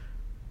 like,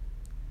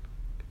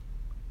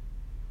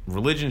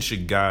 religion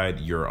should guide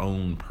your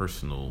own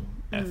personal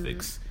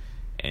ethics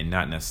and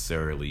not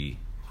necessarily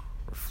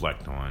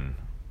reflect on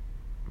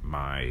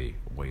my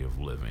way of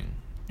living.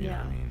 You know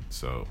what I mean?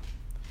 So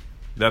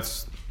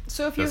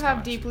if you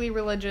have deeply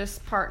religious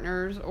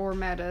partners or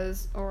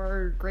metas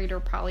or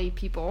greater poly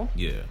people,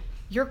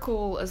 you're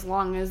cool as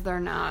long as they're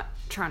not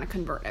trying to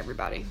convert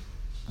everybody.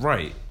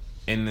 Right.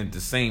 And at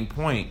the same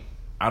point,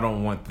 I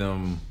don't want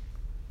them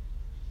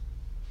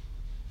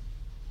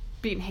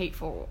being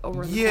hateful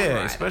over the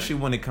whole especially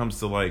when it comes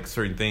to like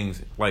certain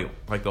things,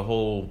 like the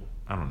whole,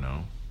 I don't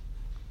know,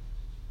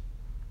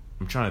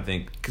 I'm trying to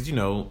think, because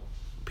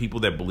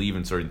people that believe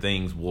in certain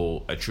things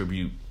will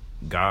attribute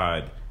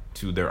God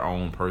to their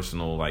own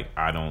personal, like,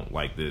 I don't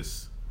like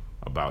this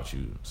about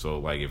you. So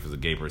like if it's a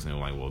gay person, they're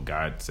like, well,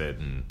 God said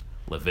in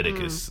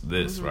Leviticus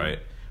this, right?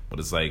 But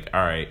it's like,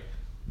 all right,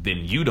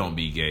 then you don't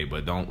be gay,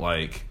 but don't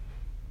like,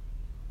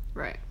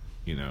 right,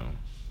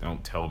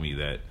 don't tell me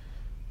that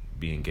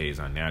being gay is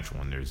unnatural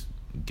when there's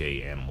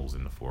gay animals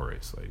in the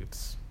forest. Like,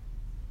 it's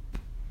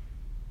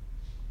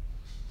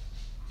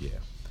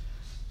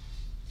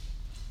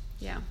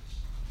yeah.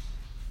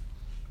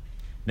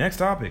 Next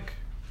topic: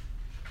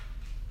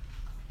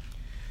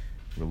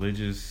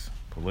 religious,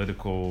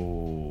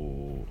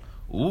 political.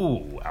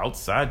 Ooh,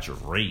 outside your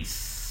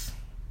race.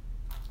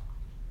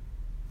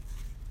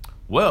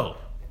 Well,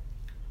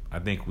 I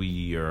think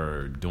we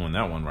are doing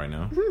that one right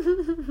now.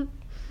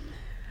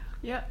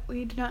 Yeah,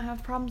 we do not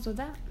have problems with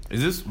that.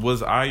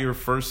 Was I your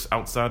first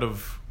outside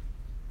of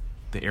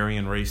the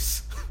Aryan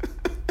race?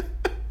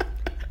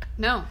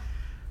 No.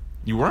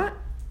 You weren't?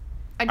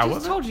 I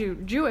just told you,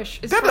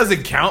 Jewish is that first.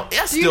 Doesn't count.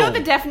 That's Do you know the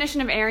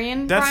definition of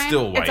Aryan, That's Brian?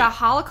 still white. It's a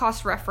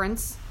Holocaust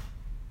reference.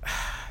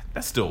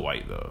 That's still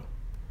white, though.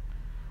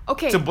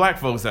 Okay. To black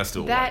folks, that's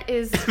still white.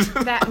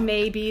 That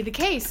may be the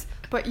case.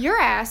 But your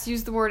ass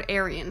used the word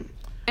Aryan.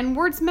 And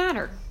words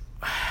matter.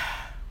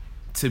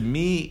 To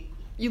me...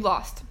 You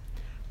lost.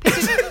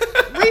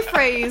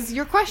 Rephrase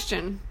your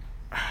question.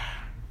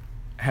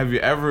 Have you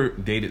ever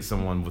dated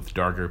someone with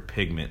darker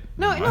pigment?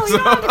 No, you don't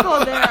have to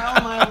go there.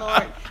 Oh my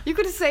lord! You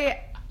could say.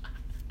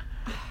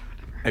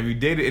 Have you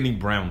dated any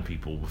brown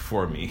people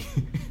before me?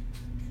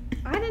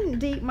 I didn't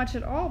date much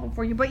at all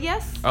before you, but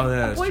yes, Oh, yeah, a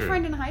that's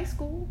boyfriend true. in high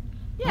school.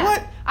 Yeah.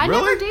 What? I Really?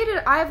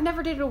 have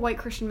never dated a white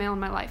Christian male in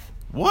my life.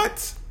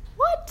 What?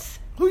 What?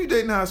 Who you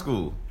dating in high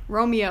school?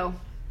 Romeo.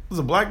 It was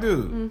a black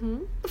dude. Mm-hmm.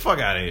 The fuck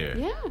out of here.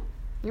 Yeah.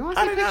 You want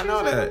to I see did not pictures know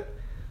of that. him?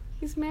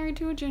 He's married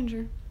to a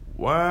ginger.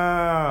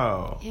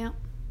 Wow. Yeah.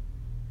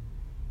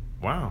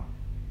 Wow.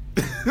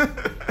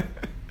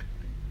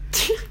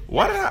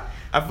 Why did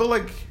I feel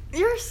like...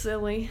 You're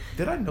silly.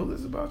 Did I know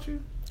this about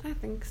you? I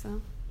think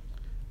so.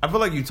 I feel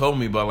like you told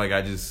me, but like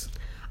I just...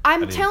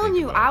 I'm didn't telling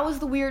think you, about it. I was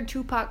the weird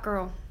Tupac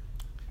girl.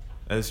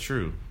 That's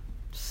true.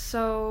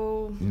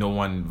 So... No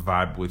one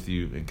vibed with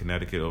you in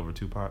Connecticut over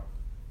Tupac,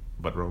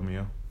 but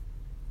Romeo.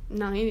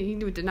 No, he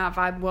did not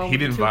vibe well He with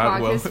didn't Tupac.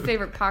 vibe well. His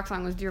favorite Pac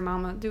song was Dear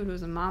Mama. Dude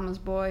was a mama's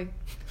boy.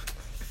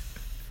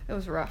 It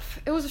was rough.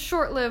 It was a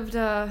short-lived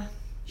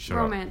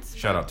romance.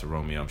 Shout out to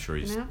Romeo. I'm sure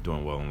he's Yeah.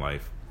 doing well in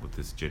life with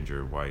this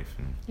ginger wife,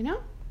 and You know?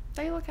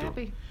 They look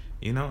happy.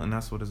 and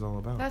that's what it's all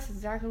about. That's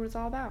exactly what it's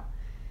all about.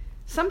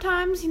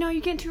 Sometimes, you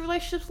get into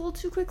relationships a little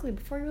too quickly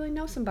before you really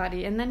know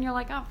somebody, and then you're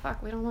like, oh,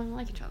 fuck, we don't really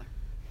like each other.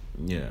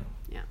 Yeah.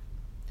 Yeah.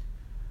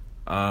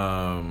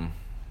 All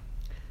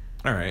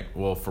right.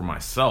 Well, for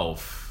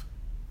myself,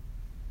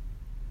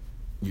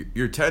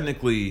 you're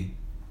technically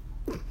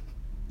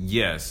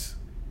yes.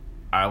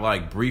 I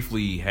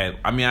briefly had.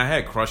 I mean, I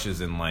had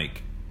crushes in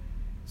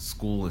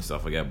school and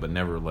stuff like that, but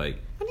never What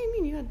do you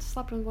mean you had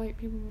slept with white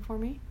people before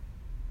me?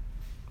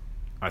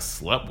 I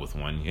slept with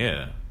one.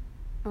 Yeah,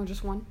 Oh,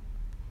 just one?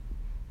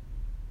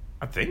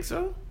 I think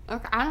so.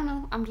 Okay, I don't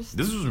know. I'm just...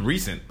 This was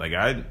recent.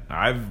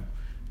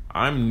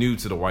 I'm new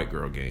to the white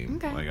girl game.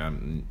 Okay.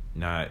 I'm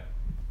not.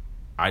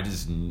 I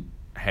just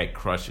had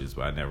crushes,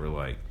 but I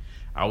never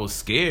I was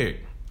scared.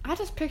 I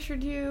just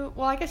pictured you...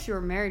 Well, I guess you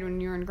were married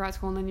when you were in grad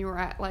school, and then you were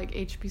at,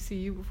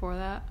 HBCU before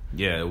that.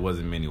 Yeah, there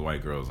wasn't many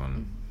white girls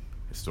on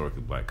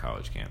historically black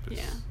college campus.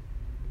 Yeah.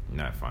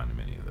 Not finding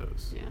many of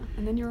those. Yeah.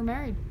 And then you were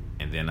married.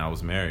 And then I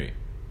was married.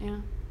 Yeah.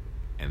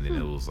 And then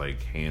it was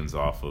hands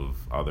off of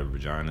other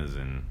vaginas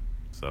and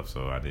stuff,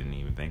 so I didn't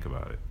even think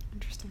about it.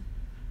 Interesting.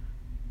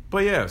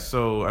 But yeah,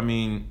 so I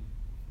mean,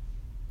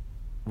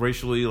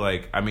 racially,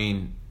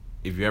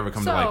 if you ever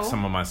come to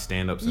some of my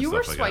stand-ups and you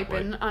stuff were like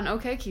that. swiping on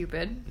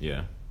OkCupid,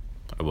 Yeah,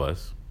 I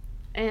was.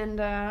 and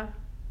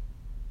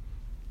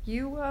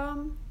you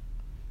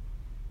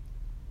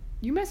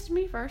messaged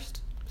me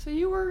first, so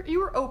you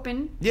were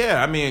open.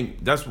 Yeah, I mean,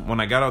 that's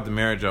when I got out the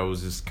marriage. I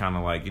was just kind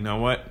of you know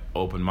what,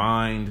 open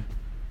mind.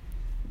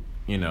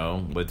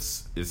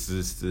 It's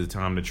just the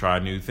time to try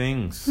new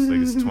things.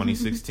 It's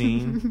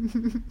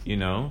 2016.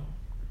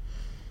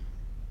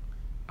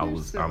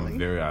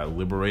 I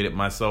liberated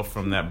myself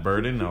from that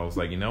burden. I was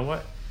like, you know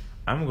what,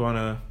 I'm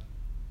gonna,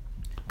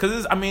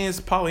 because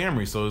it's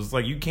polyamory, so it's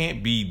you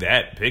can't be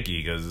that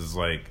picky because it's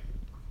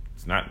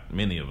it's not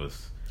many of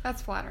us.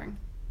 That's flattering.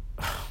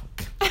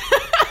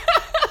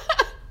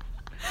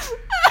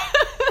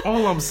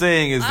 All I'm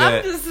saying is I'm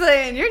that just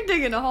saying, you're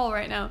digging a hole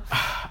right now.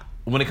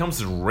 when it comes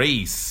to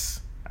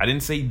race, I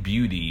didn't say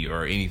beauty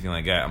or anything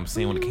like that. I'm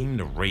saying when it came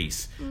to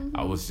race,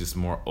 I was just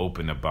more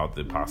open about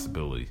the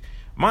possibilities.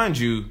 Mind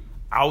you,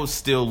 I was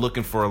still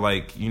looking for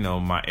my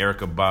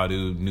Erykah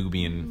Badu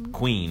Nubian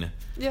queen.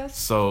 Yes.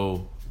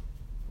 So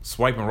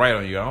swiping right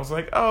on you, I was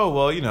like, oh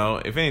well,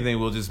 if anything,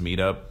 we'll just meet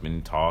up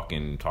and talk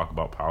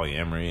about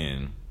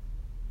polyamory,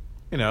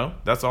 and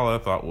that's all I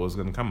thought was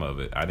going to come of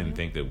it. I didn't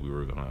think that we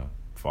were going to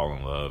fall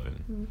in love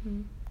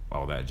and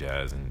all that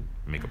jazz and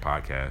make a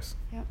podcast.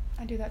 Yep,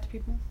 I do that to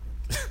people.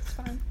 It's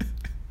fine.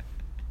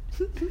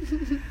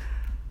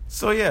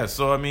 So yeah,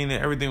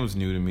 everything was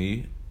new to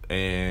me,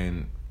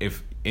 and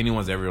if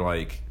anyone's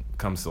ever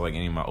comes to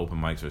any of my open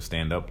mics or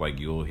stand up,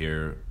 you'll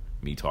hear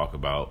me talk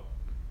about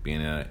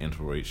being in an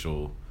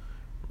interracial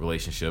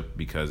relationship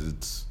because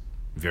it's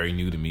very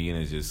new to me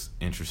and it's just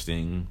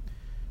interesting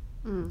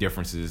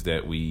differences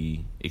that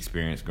we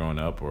experience growing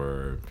up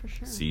or For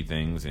sure. see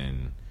things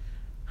and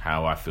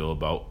how I feel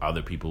about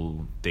other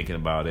people thinking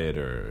about it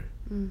or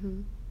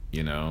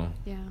Yeah.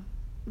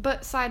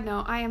 But side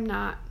note, I am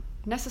not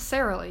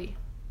necessarily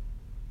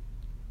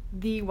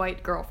the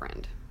white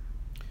girlfriend.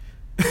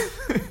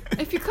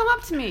 If you come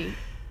up to me,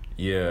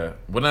 Yeah,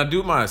 when I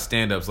do my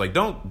stand-ups,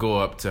 don't go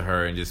up to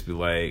her and just be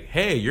like,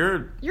 "Hey,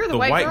 you're the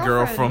white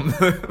girl girlfriend.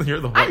 from you're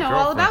the white girl I know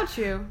all from-" about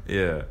you.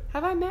 Yeah.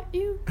 Have I met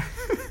you?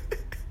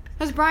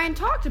 Has Brian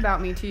talked about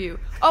me to you?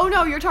 Oh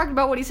no, you're talking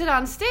about what he said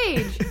on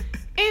stage.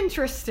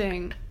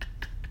 Interesting.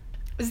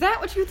 Is that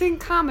what you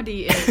think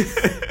comedy is?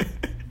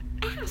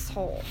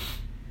 Asshole.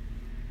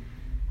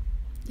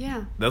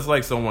 Yeah. That's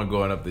like someone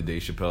going up to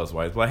Dave Chappelle's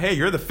wife, like, "Hey,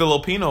 you're the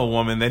Filipino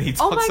woman that he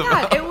talks Oh my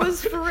about." god, it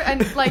was for real.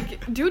 And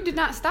dude did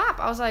not stop.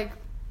 I was like,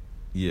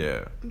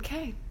 Yeah.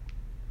 okay.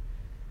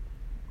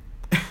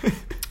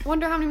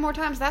 Wonder how many more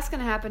times that's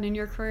gonna happen in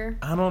your career.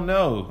 I don't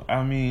know.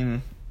 I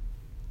mean,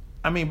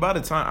 I mean, by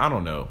the time, I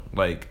don't know,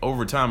 like,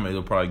 over time,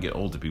 it'll probably get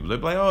older people. They'll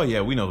be like, oh,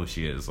 yeah, we know who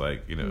she is.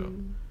 Like, you know.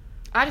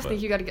 I just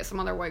think you got to get some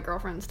other white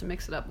girlfriends to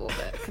mix it up a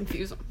little bit.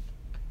 Confuse them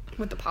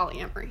with the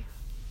polyamory.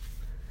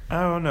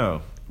 I don't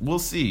know. We'll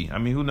see. I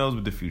mean, who knows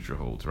what the future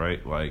holds,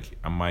 right? Like,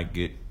 I might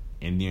get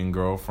Indian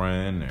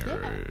girlfriend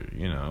or,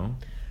 you know.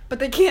 But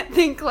they can't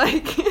think,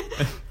 like...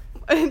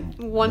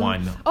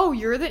 one. Oh,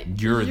 you're that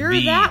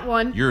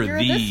one. You're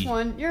this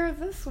one. You're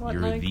this one.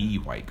 You're like, the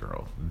white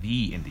girl.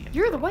 The Indian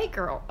You're girl. the white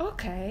girl.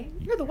 Okay.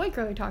 You're the white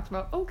girl he talks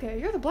about. Okay.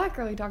 You're the black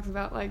girl he talks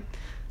about. Like,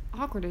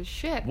 awkward as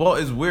shit. Well,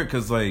 it's weird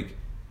because, like,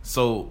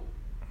 so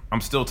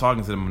I'm still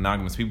talking to the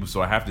monogamous people,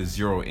 so I have to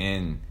zero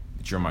in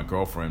that you're my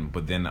girlfriend,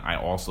 but then I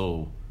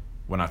also,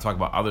 when I talk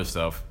about other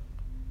stuff,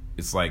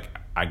 it's like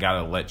I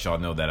gotta let y'all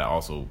know that I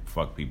also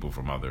fuck people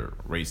from other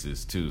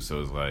races too.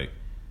 So it's like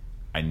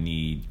I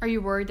need. Are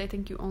you worried they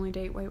think you only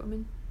date white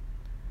women?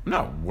 I'm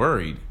not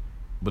worried,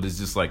 but it's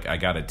just like I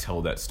gotta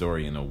tell that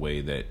story in a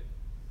way that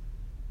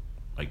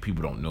like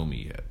people don't know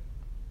me yet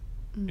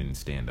in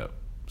stand up.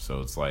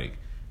 So it's like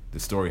the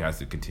story has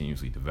to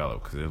continuously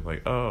develop because it's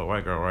like, oh,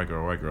 white girl, white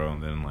girl, white girl,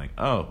 and then like,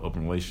 oh,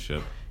 open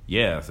relationship.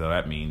 Yeah, so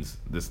that means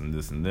this and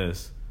this and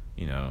this,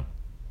 you know.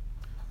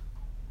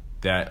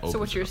 That. So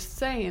what you're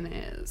saying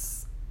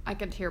is, I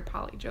could hear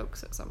poly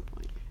jokes at some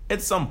point.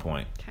 At some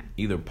point, okay.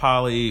 Either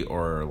poly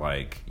or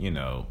like, you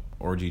know,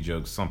 orgy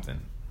jokes, something.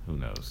 Who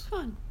knows?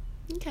 Fun.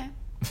 Okay.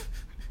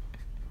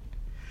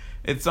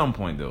 At some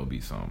point there will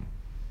be some.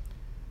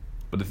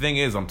 But the thing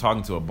is, I'm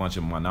talking to a bunch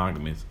of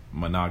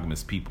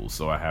monogamous people,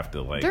 so I have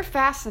to like. They're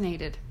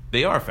fascinated.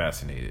 They are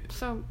fascinated.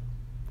 So,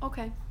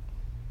 okay.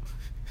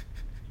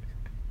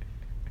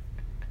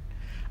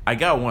 I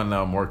got one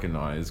that I'm working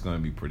on. It's going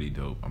to be pretty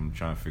dope. I'm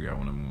trying to figure out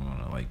when I'm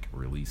going to like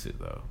release it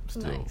though.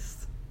 Still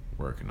nice.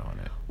 Working on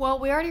it. Well,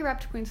 we already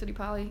wrapped Queen City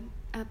Poly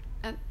at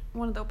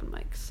one of the open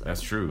mics. So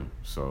that's true.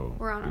 So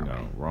we're on our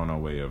way. We're on our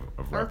way of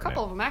or a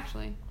couple of them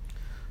actually.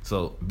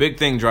 So big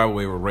thing drive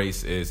away with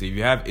race is if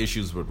you have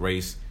issues with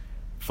race,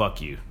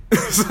 fuck you.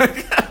 It's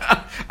like,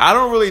 I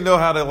don't really know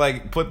how to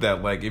like put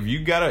that. Like if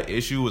you got an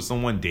issue with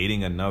someone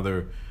dating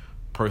another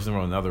person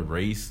from another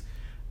race,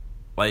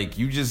 like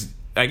you just,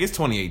 I guess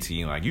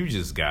 2018, like you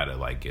just gotta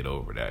like get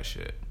over that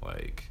shit.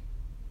 Like,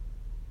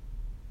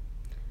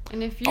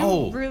 and if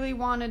you really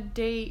want to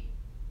date,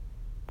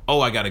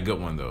 I got a good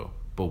one though.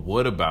 But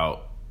what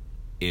about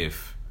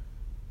if,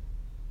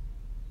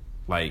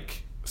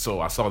 like, so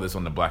I saw this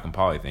on the Black and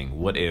Poly thing.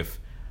 What if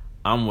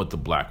I'm with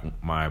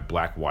my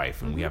black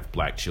wife and we have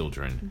black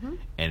children,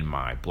 and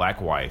my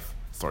black wife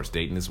starts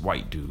dating this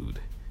white dude,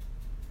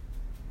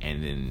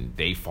 and then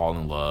they fall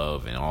in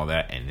love and all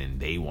that, and then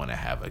they want to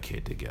have a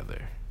kid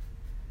together,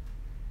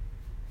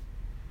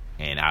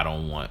 and I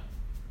don't want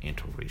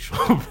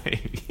interracial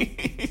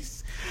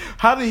babies.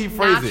 How did he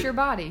phrase it? Not your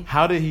body.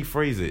 How did he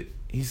phrase it?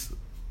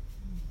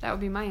 That would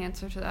be my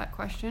answer to that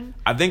question.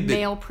 I think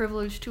male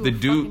privilege to the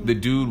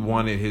dude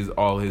wanted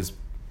all his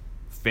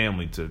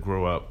family to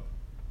grow up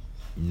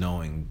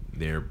knowing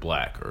they're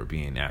black or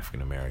being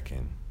African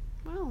American.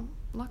 Well,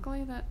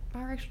 luckily that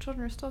biracial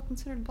children are still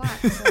considered black.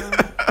 So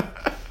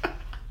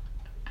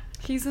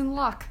he's in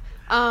luck.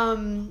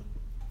 Not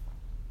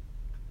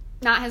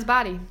his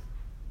body.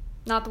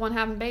 Not the one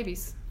having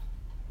babies.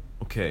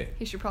 Okay.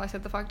 He should probably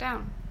sit the fuck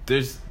down.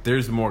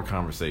 There's more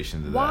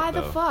conversation to that. Why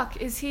the fuck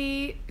is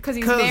he? Because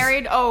he's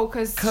married. Oh,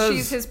 because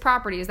she's his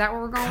property. Is that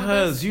where we're going?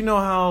 Because you know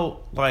how,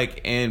 like,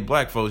 and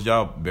black folks,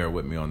 y'all bear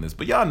with me on this,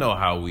 but y'all know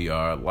how we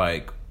are.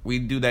 Like, we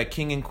do that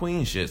king and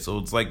queen shit. So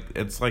it's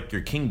like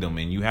your kingdom,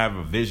 and you have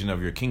a vision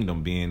of your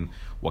kingdom being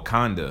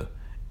Wakanda,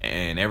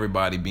 and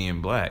everybody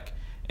being black,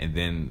 and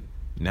then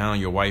now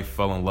your wife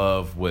fell in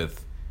love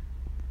with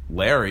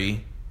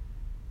Larry,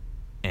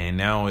 and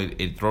now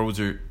it throws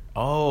her.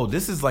 Oh,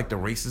 this is like the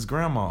racist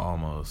grandma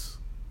almost.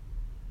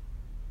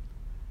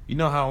 You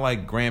know how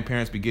like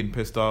grandparents be getting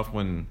pissed off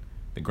when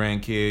the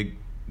grandkid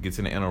gets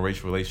in an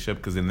interracial relationship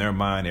because in their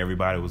mind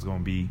everybody was going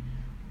to be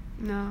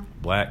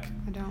black?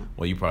 I don't.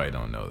 Well, you probably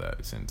don't know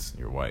that since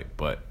you're white,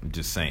 but I'm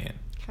just saying.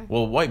 Okay.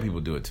 Well, white people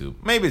do it too.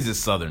 Maybe it's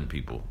just Southern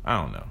people.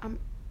 I don't know.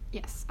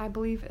 Yes, I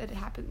believe it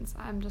happens.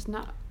 I'm just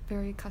not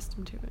very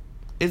accustomed to it.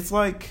 It's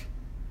like,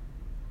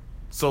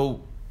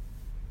 so...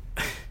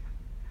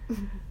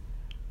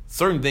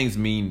 certain things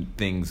mean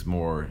things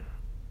more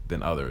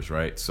than others,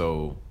 right?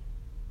 So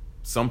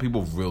some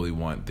people really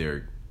want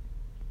their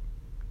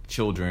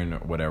children or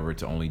whatever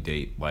to only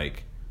date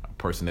like a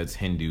person that's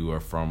Hindu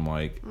or from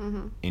like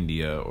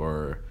India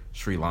or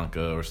Sri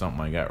Lanka or something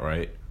like that,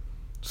 right?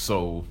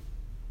 So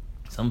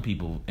some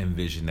people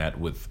envision that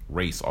with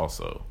race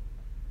also.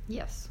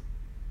 Yes.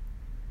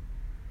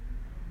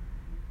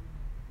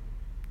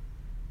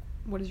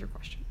 What is your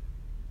question?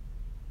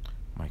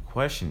 My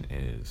question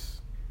is,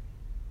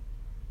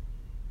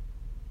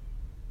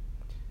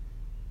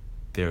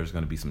 there's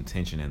going to be some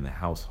tension in the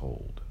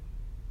household.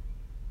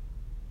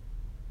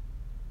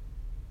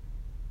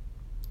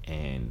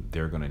 And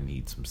they're going to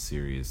need some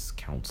serious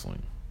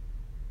counseling.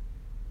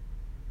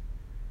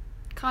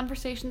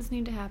 Conversations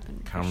need to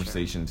happen.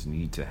 Conversations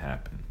need to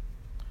happen.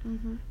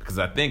 Mm-hmm.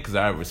 Because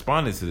I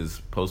responded to this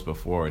post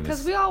before.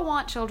 Because we all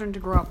want children to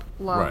grow up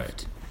loved.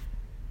 Right.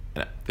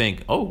 And I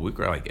think,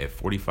 we're like at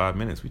 45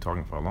 minutes. We're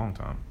talking for a long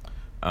time.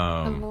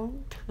 A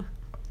long time.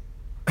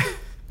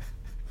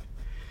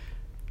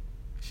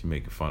 She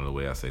making fun of the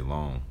way I say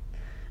long.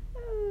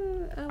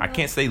 I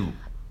can't say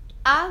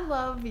I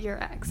love your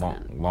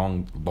accent.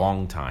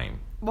 long time.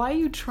 Why are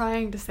you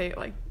trying to say it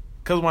like?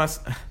 Because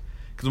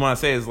when I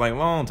say it's like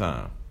long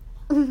time.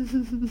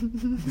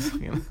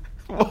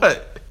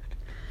 What?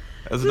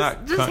 That's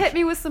not. Just hit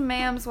me with some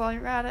ma'ams while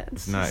you're at it.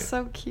 It's not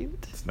so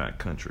cute. It's not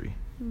country.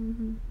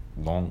 Mm-hmm.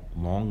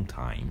 Long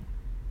time.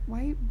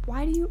 Why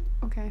do you?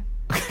 Okay.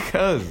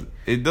 Because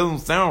it doesn't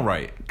sound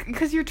right.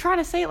 Because you're trying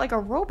to say it like a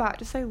robot.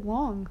 Just say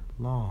long.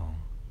 Long.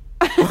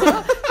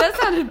 That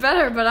sounded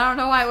better, but I don't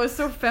know why it was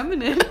so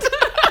feminine.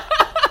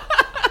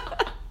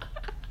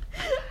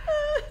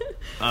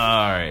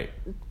 All right,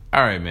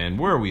 man.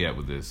 Where are we at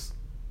with this?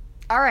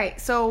 All right.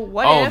 So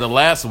what? The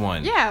last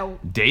one. Yeah.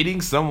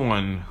 Dating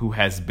someone who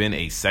has been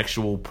a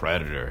sexual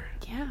predator.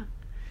 Yeah.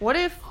 What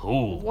if?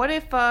 Ooh. What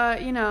if?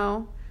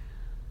 One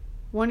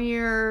of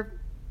your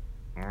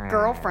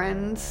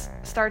girlfriends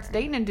starts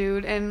dating a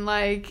dude and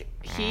like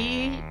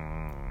he,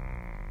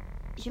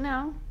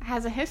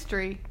 has a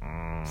history,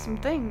 some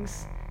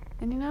things,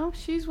 and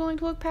she's willing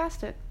to look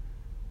past it.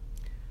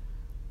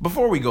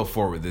 Before we go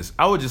forward with this,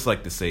 I would just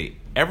like to say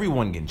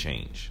everyone can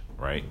change,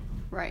 right?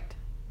 Right.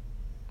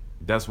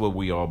 That's what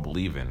we all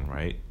believe in,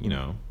 right? We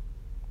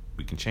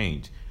can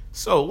change.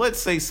 So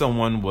let's say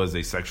someone was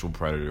a sexual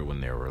predator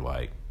when they were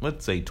like,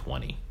 let's say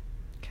 20.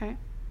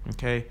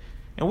 Okay?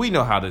 And we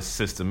know how this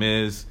system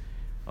is.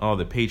 Oh,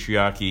 the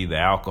patriarchy, the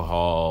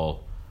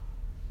alcohol,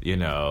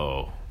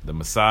 the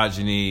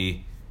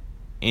misogyny.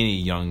 Any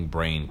young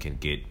brain can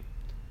get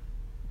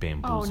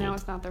bamboozled. Oh, now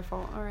it's not their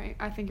fault. All right.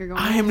 I think you're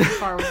going too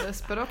far with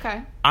this, but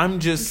okay. I'm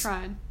just... I'm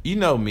trying. You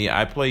know me.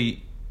 I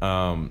play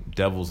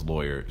devil's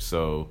lawyer,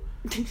 so...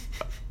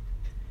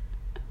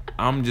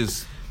 I'm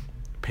just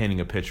painting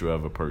a picture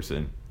of a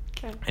person.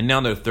 Okay. And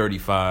now they're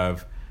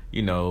 35.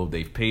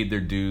 They've paid their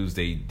dues.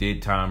 They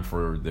did time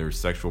for their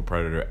sexual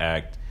predator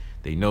act.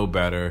 They know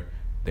better.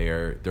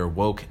 They're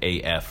woke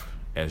AF,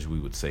 as we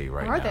would say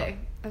right now. Are they?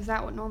 Is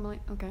that what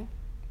normally? Okay.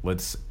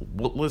 Let's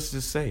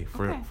just say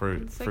for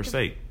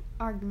sake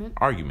argument.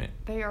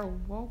 They are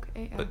woke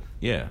AF.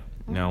 Yeah.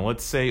 Mm-hmm. Now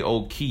let's say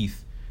old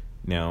Keith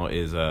now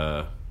is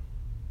in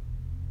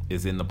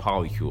the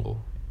polycule,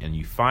 and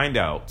you find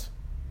out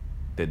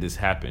that this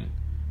happened.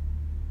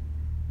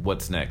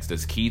 What's next?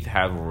 Does Keith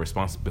have a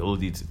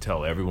responsibility to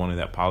tell everyone in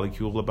that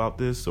polycule about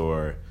this,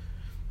 or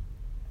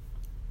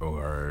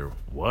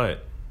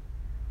what?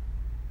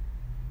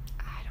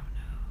 I don't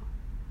know.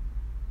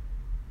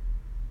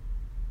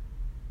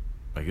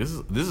 Like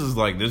this is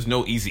like there's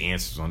no easy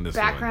answers on this.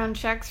 Background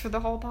checks for the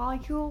whole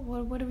polycule.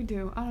 What do we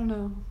do? I don't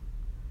know.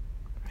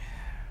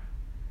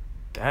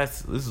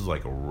 This is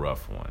like a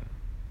rough one.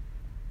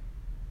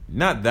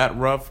 Not that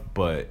rough,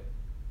 but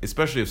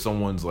especially if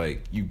someone's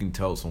like, you can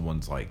tell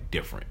someone's like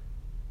different.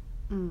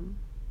 Well,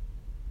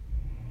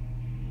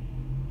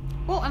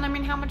 and I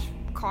mean, how much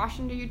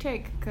caution do you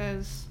take?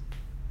 Because,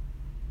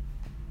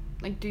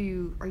 like,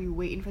 are you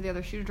waiting for the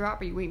other shoe to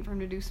drop? Are you waiting for him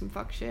to do some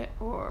fuck shit?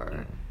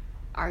 Or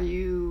are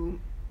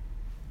you,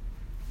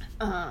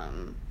 I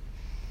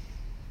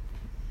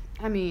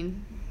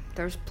mean,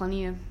 there's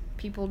plenty of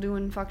people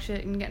doing fuck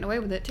shit and getting away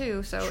with it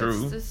too. So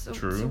it's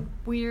a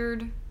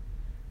weird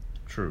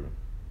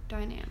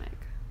dynamic.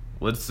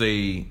 Let's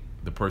say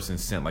the person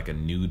sent like a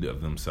nude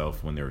of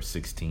themselves when they were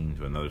 16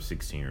 to another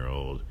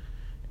 16-year-old,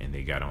 and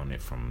they got on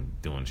it from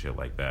doing shit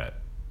like that.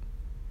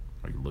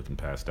 Are you looking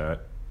past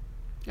that?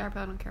 Yeah, I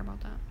probably don't care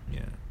about that.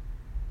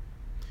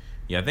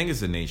 Yeah, I think it's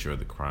the nature of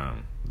the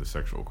crime, the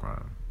sexual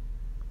crime.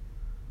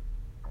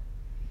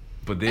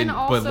 But then, and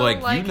also,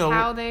 but like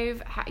how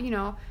they've,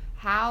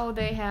 how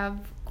they have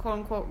quote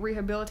unquote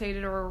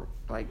rehabilitated, or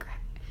like,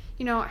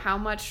 how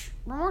much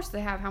remorse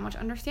they have, how much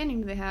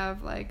understanding do they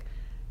have, like,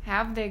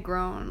 have they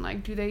grown,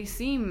 like, do they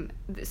seem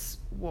this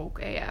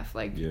woke AF,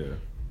 like,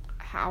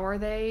 how are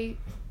they,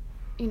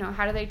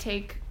 how do they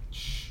take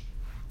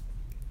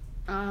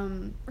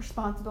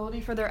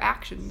responsibility for their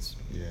actions?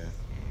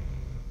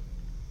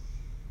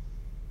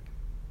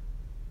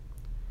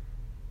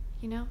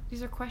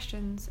 These are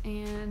questions,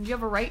 and you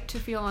have a right to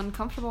feel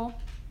uncomfortable.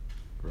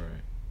 Right.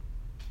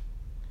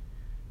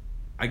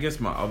 I guess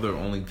my other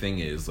only thing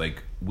is,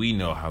 like, we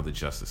know how the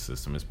justice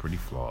system is pretty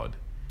flawed.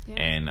 Yeah.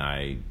 And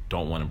I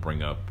don't want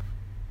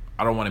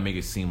to make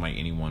it seem like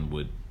anyone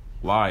would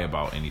lie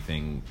about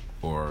anything,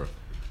 but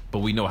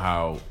we know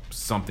how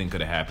something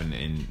could have happened,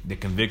 and the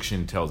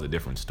conviction tells a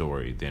different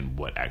story than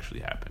what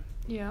actually happened.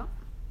 Yeah.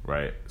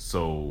 Right?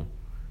 So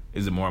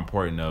is it more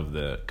important of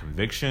the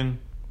conviction,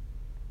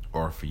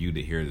 or for you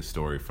to hear the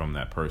story from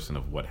that person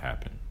of what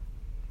happened?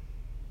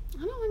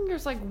 I don't think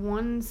there's like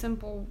one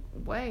simple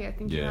way. I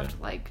think you have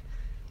to like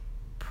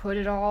put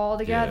it all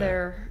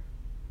together.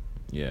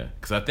 Yeah,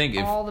 because I think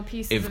all the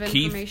pieces of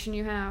information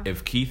you have.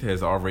 If Keith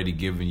has already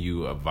given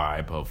you a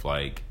vibe of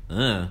like,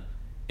 and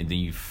and then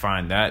you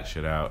find that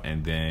shit out,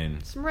 and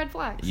then some red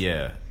flags.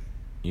 Yeah,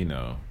 you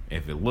know,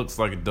 if it looks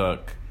like a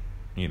duck,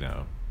 you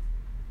know,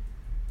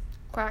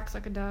 quacks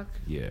like a duck.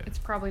 Yeah, it's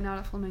probably not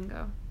a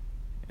flamingo.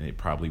 And it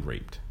probably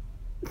raped.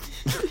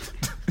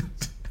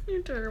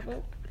 You're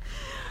terrible.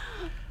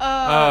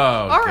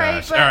 All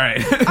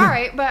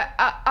right, but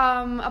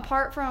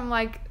apart from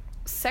like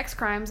sex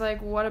crimes,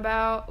 like what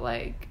about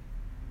like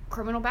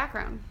criminal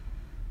background?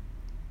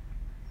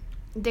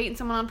 Dating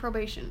someone on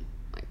probation,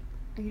 like,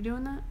 are you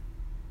doing that?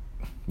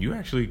 You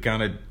actually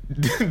kind of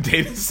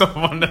dated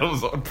someone that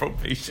was on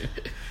probation.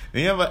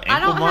 Did you have an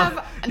ankle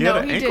monitor?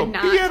 No, he did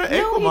not. He had an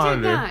ankle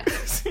monitor.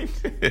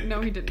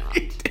 No, he did not.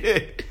 He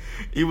did.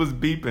 He was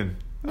beeping.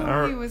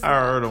 No, he was I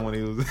heard him when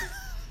he was.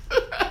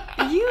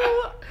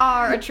 You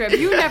are a trip.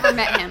 You never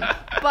met him,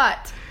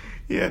 but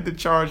he had to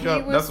charge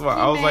up. That's why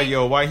I was like,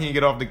 "Yo, why he didn't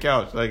get off the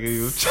couch?" Like he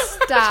was.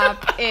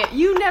 Stop it!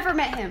 You never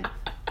met him.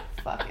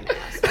 Fucking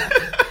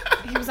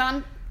asshole. He was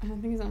on. I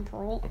don't think he's on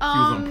parole. He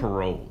was on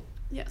parole.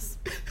 Yes.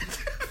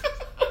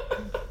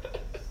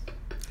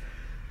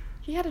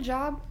 He had a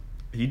job.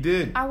 He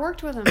did. I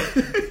worked with him.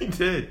 He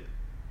did.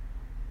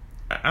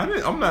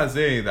 I'm not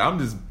saying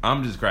that.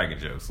 I'm just cracking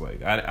jokes.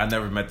 Like I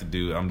never met the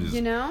dude. I'm just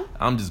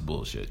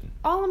bullshitting.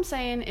 All I'm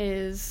saying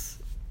is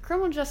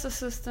criminal justice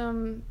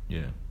system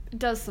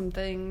does some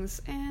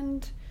things,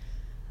 and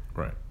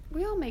right.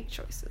 We all make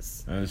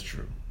choices. That is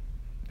true.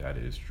 That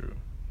is true.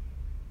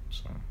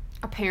 So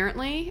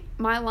apparently,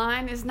 my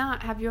line is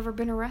not, have you ever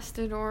been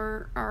arrested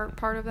or are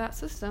part of that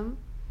system?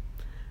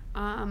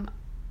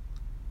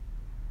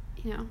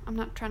 You know, I'm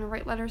not trying to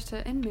write letters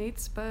to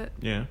inmates, but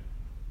yeah.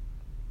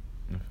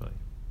 I feel like.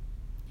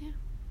 Yeah.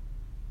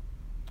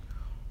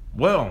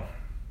 Well,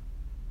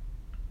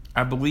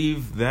 I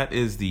believe that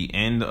is the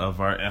end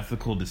of our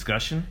ethical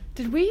discussion.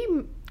 Did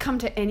we come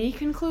to any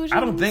conclusions?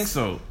 I don't think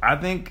so. I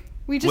think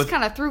we just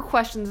kind of threw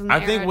questions in the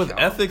air. I think with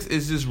ethics,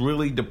 it's just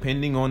really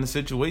depending on the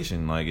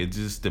situation. Like, it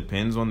just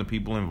depends on the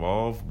people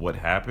involved, what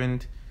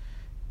happened,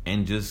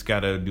 and just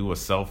got to do a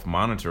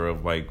self-monitor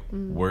of, like,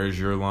 where's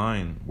your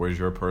line? Where's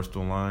your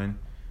personal line?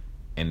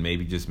 And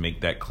maybe just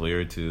make that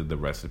clear to the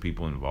rest of the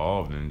people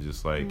involved, and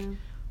just, like,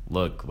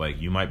 look,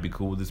 like, you might be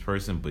cool with this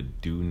person,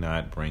 but do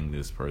not bring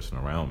this person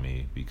around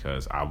me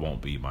because I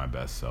won't be my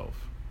best self.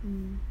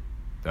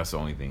 That's the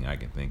only thing I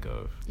can think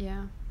of.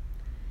 Yeah.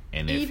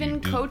 And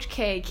even Coach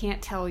K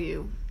can't tell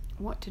you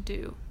what to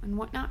do and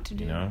what not to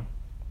do. You know?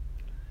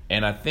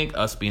 And I think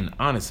us being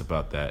honest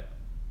about that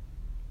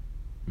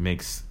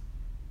is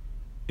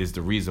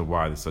the reason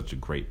why it's such a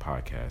great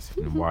podcast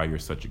and why you're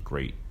such a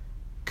great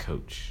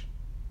coach.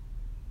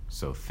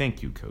 So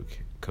thank you,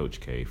 Coach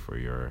K, for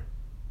your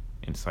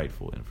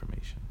insightful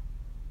information.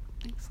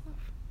 Thanks,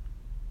 love.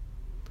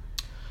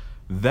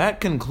 That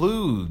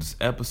concludes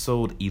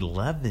episode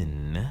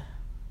 11.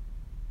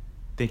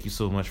 Thank you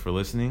so much for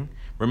listening.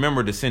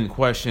 Remember to send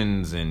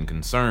questions and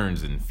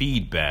concerns and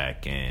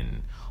feedback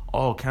and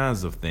all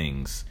kinds of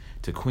things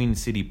to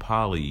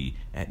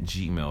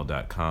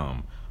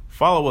queencitypoly@gmail.com.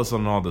 Follow us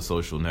on all the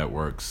social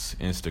networks,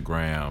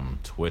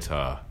 Instagram,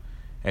 Twitter,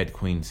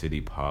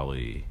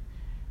 @queencitypoly.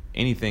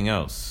 Anything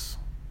else?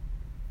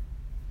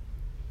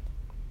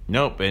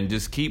 Nope. And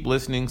just keep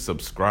listening.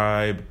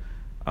 Subscribe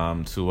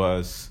to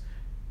us.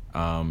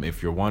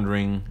 If you're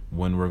wondering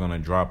when we're going to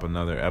drop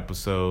another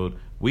episode,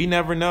 we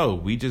never know.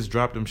 We just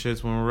drop them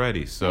shits when we're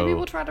ready. So maybe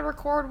we'll try to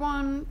record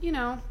one,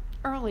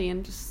 early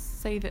and just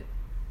save it.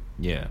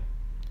 Yeah.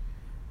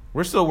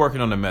 We're still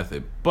working on the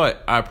method,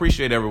 but I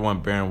appreciate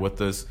everyone bearing with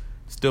us.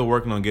 Still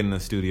working on getting in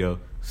the studio.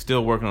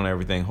 Still working on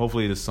everything.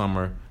 Hopefully this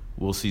summer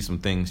we'll see some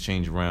things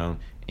change around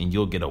and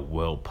you'll get a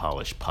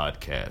well-polished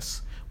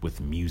podcast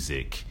with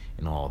music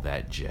and all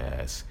that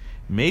jazz.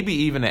 Maybe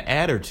even an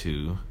ad or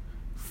two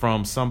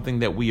from something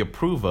that we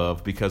approve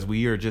of, because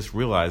we are just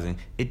realizing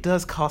it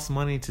does cost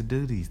money to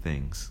do these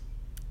things.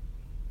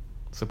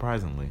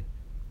 Surprisingly.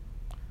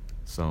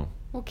 So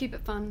we'll keep it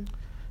fun.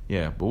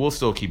 Yeah, but we'll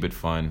still keep it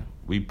fun.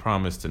 We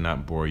promise to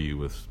not bore you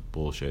with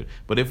bullshit.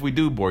 But if we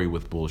do bore you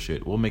with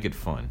bullshit, we'll make it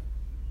fun.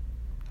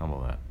 How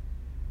about that?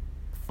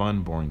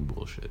 Fun, boring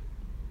bullshit.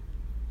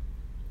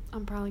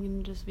 I'm probably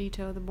going to just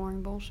veto the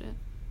boring bullshit.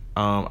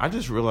 I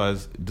just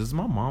realized, does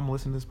my mom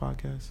listen to this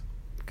podcast?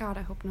 God,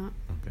 I hope not.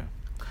 Okay.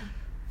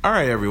 All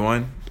right,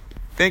 everyone.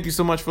 Thank you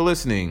so much for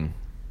listening.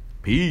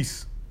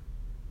 Peace.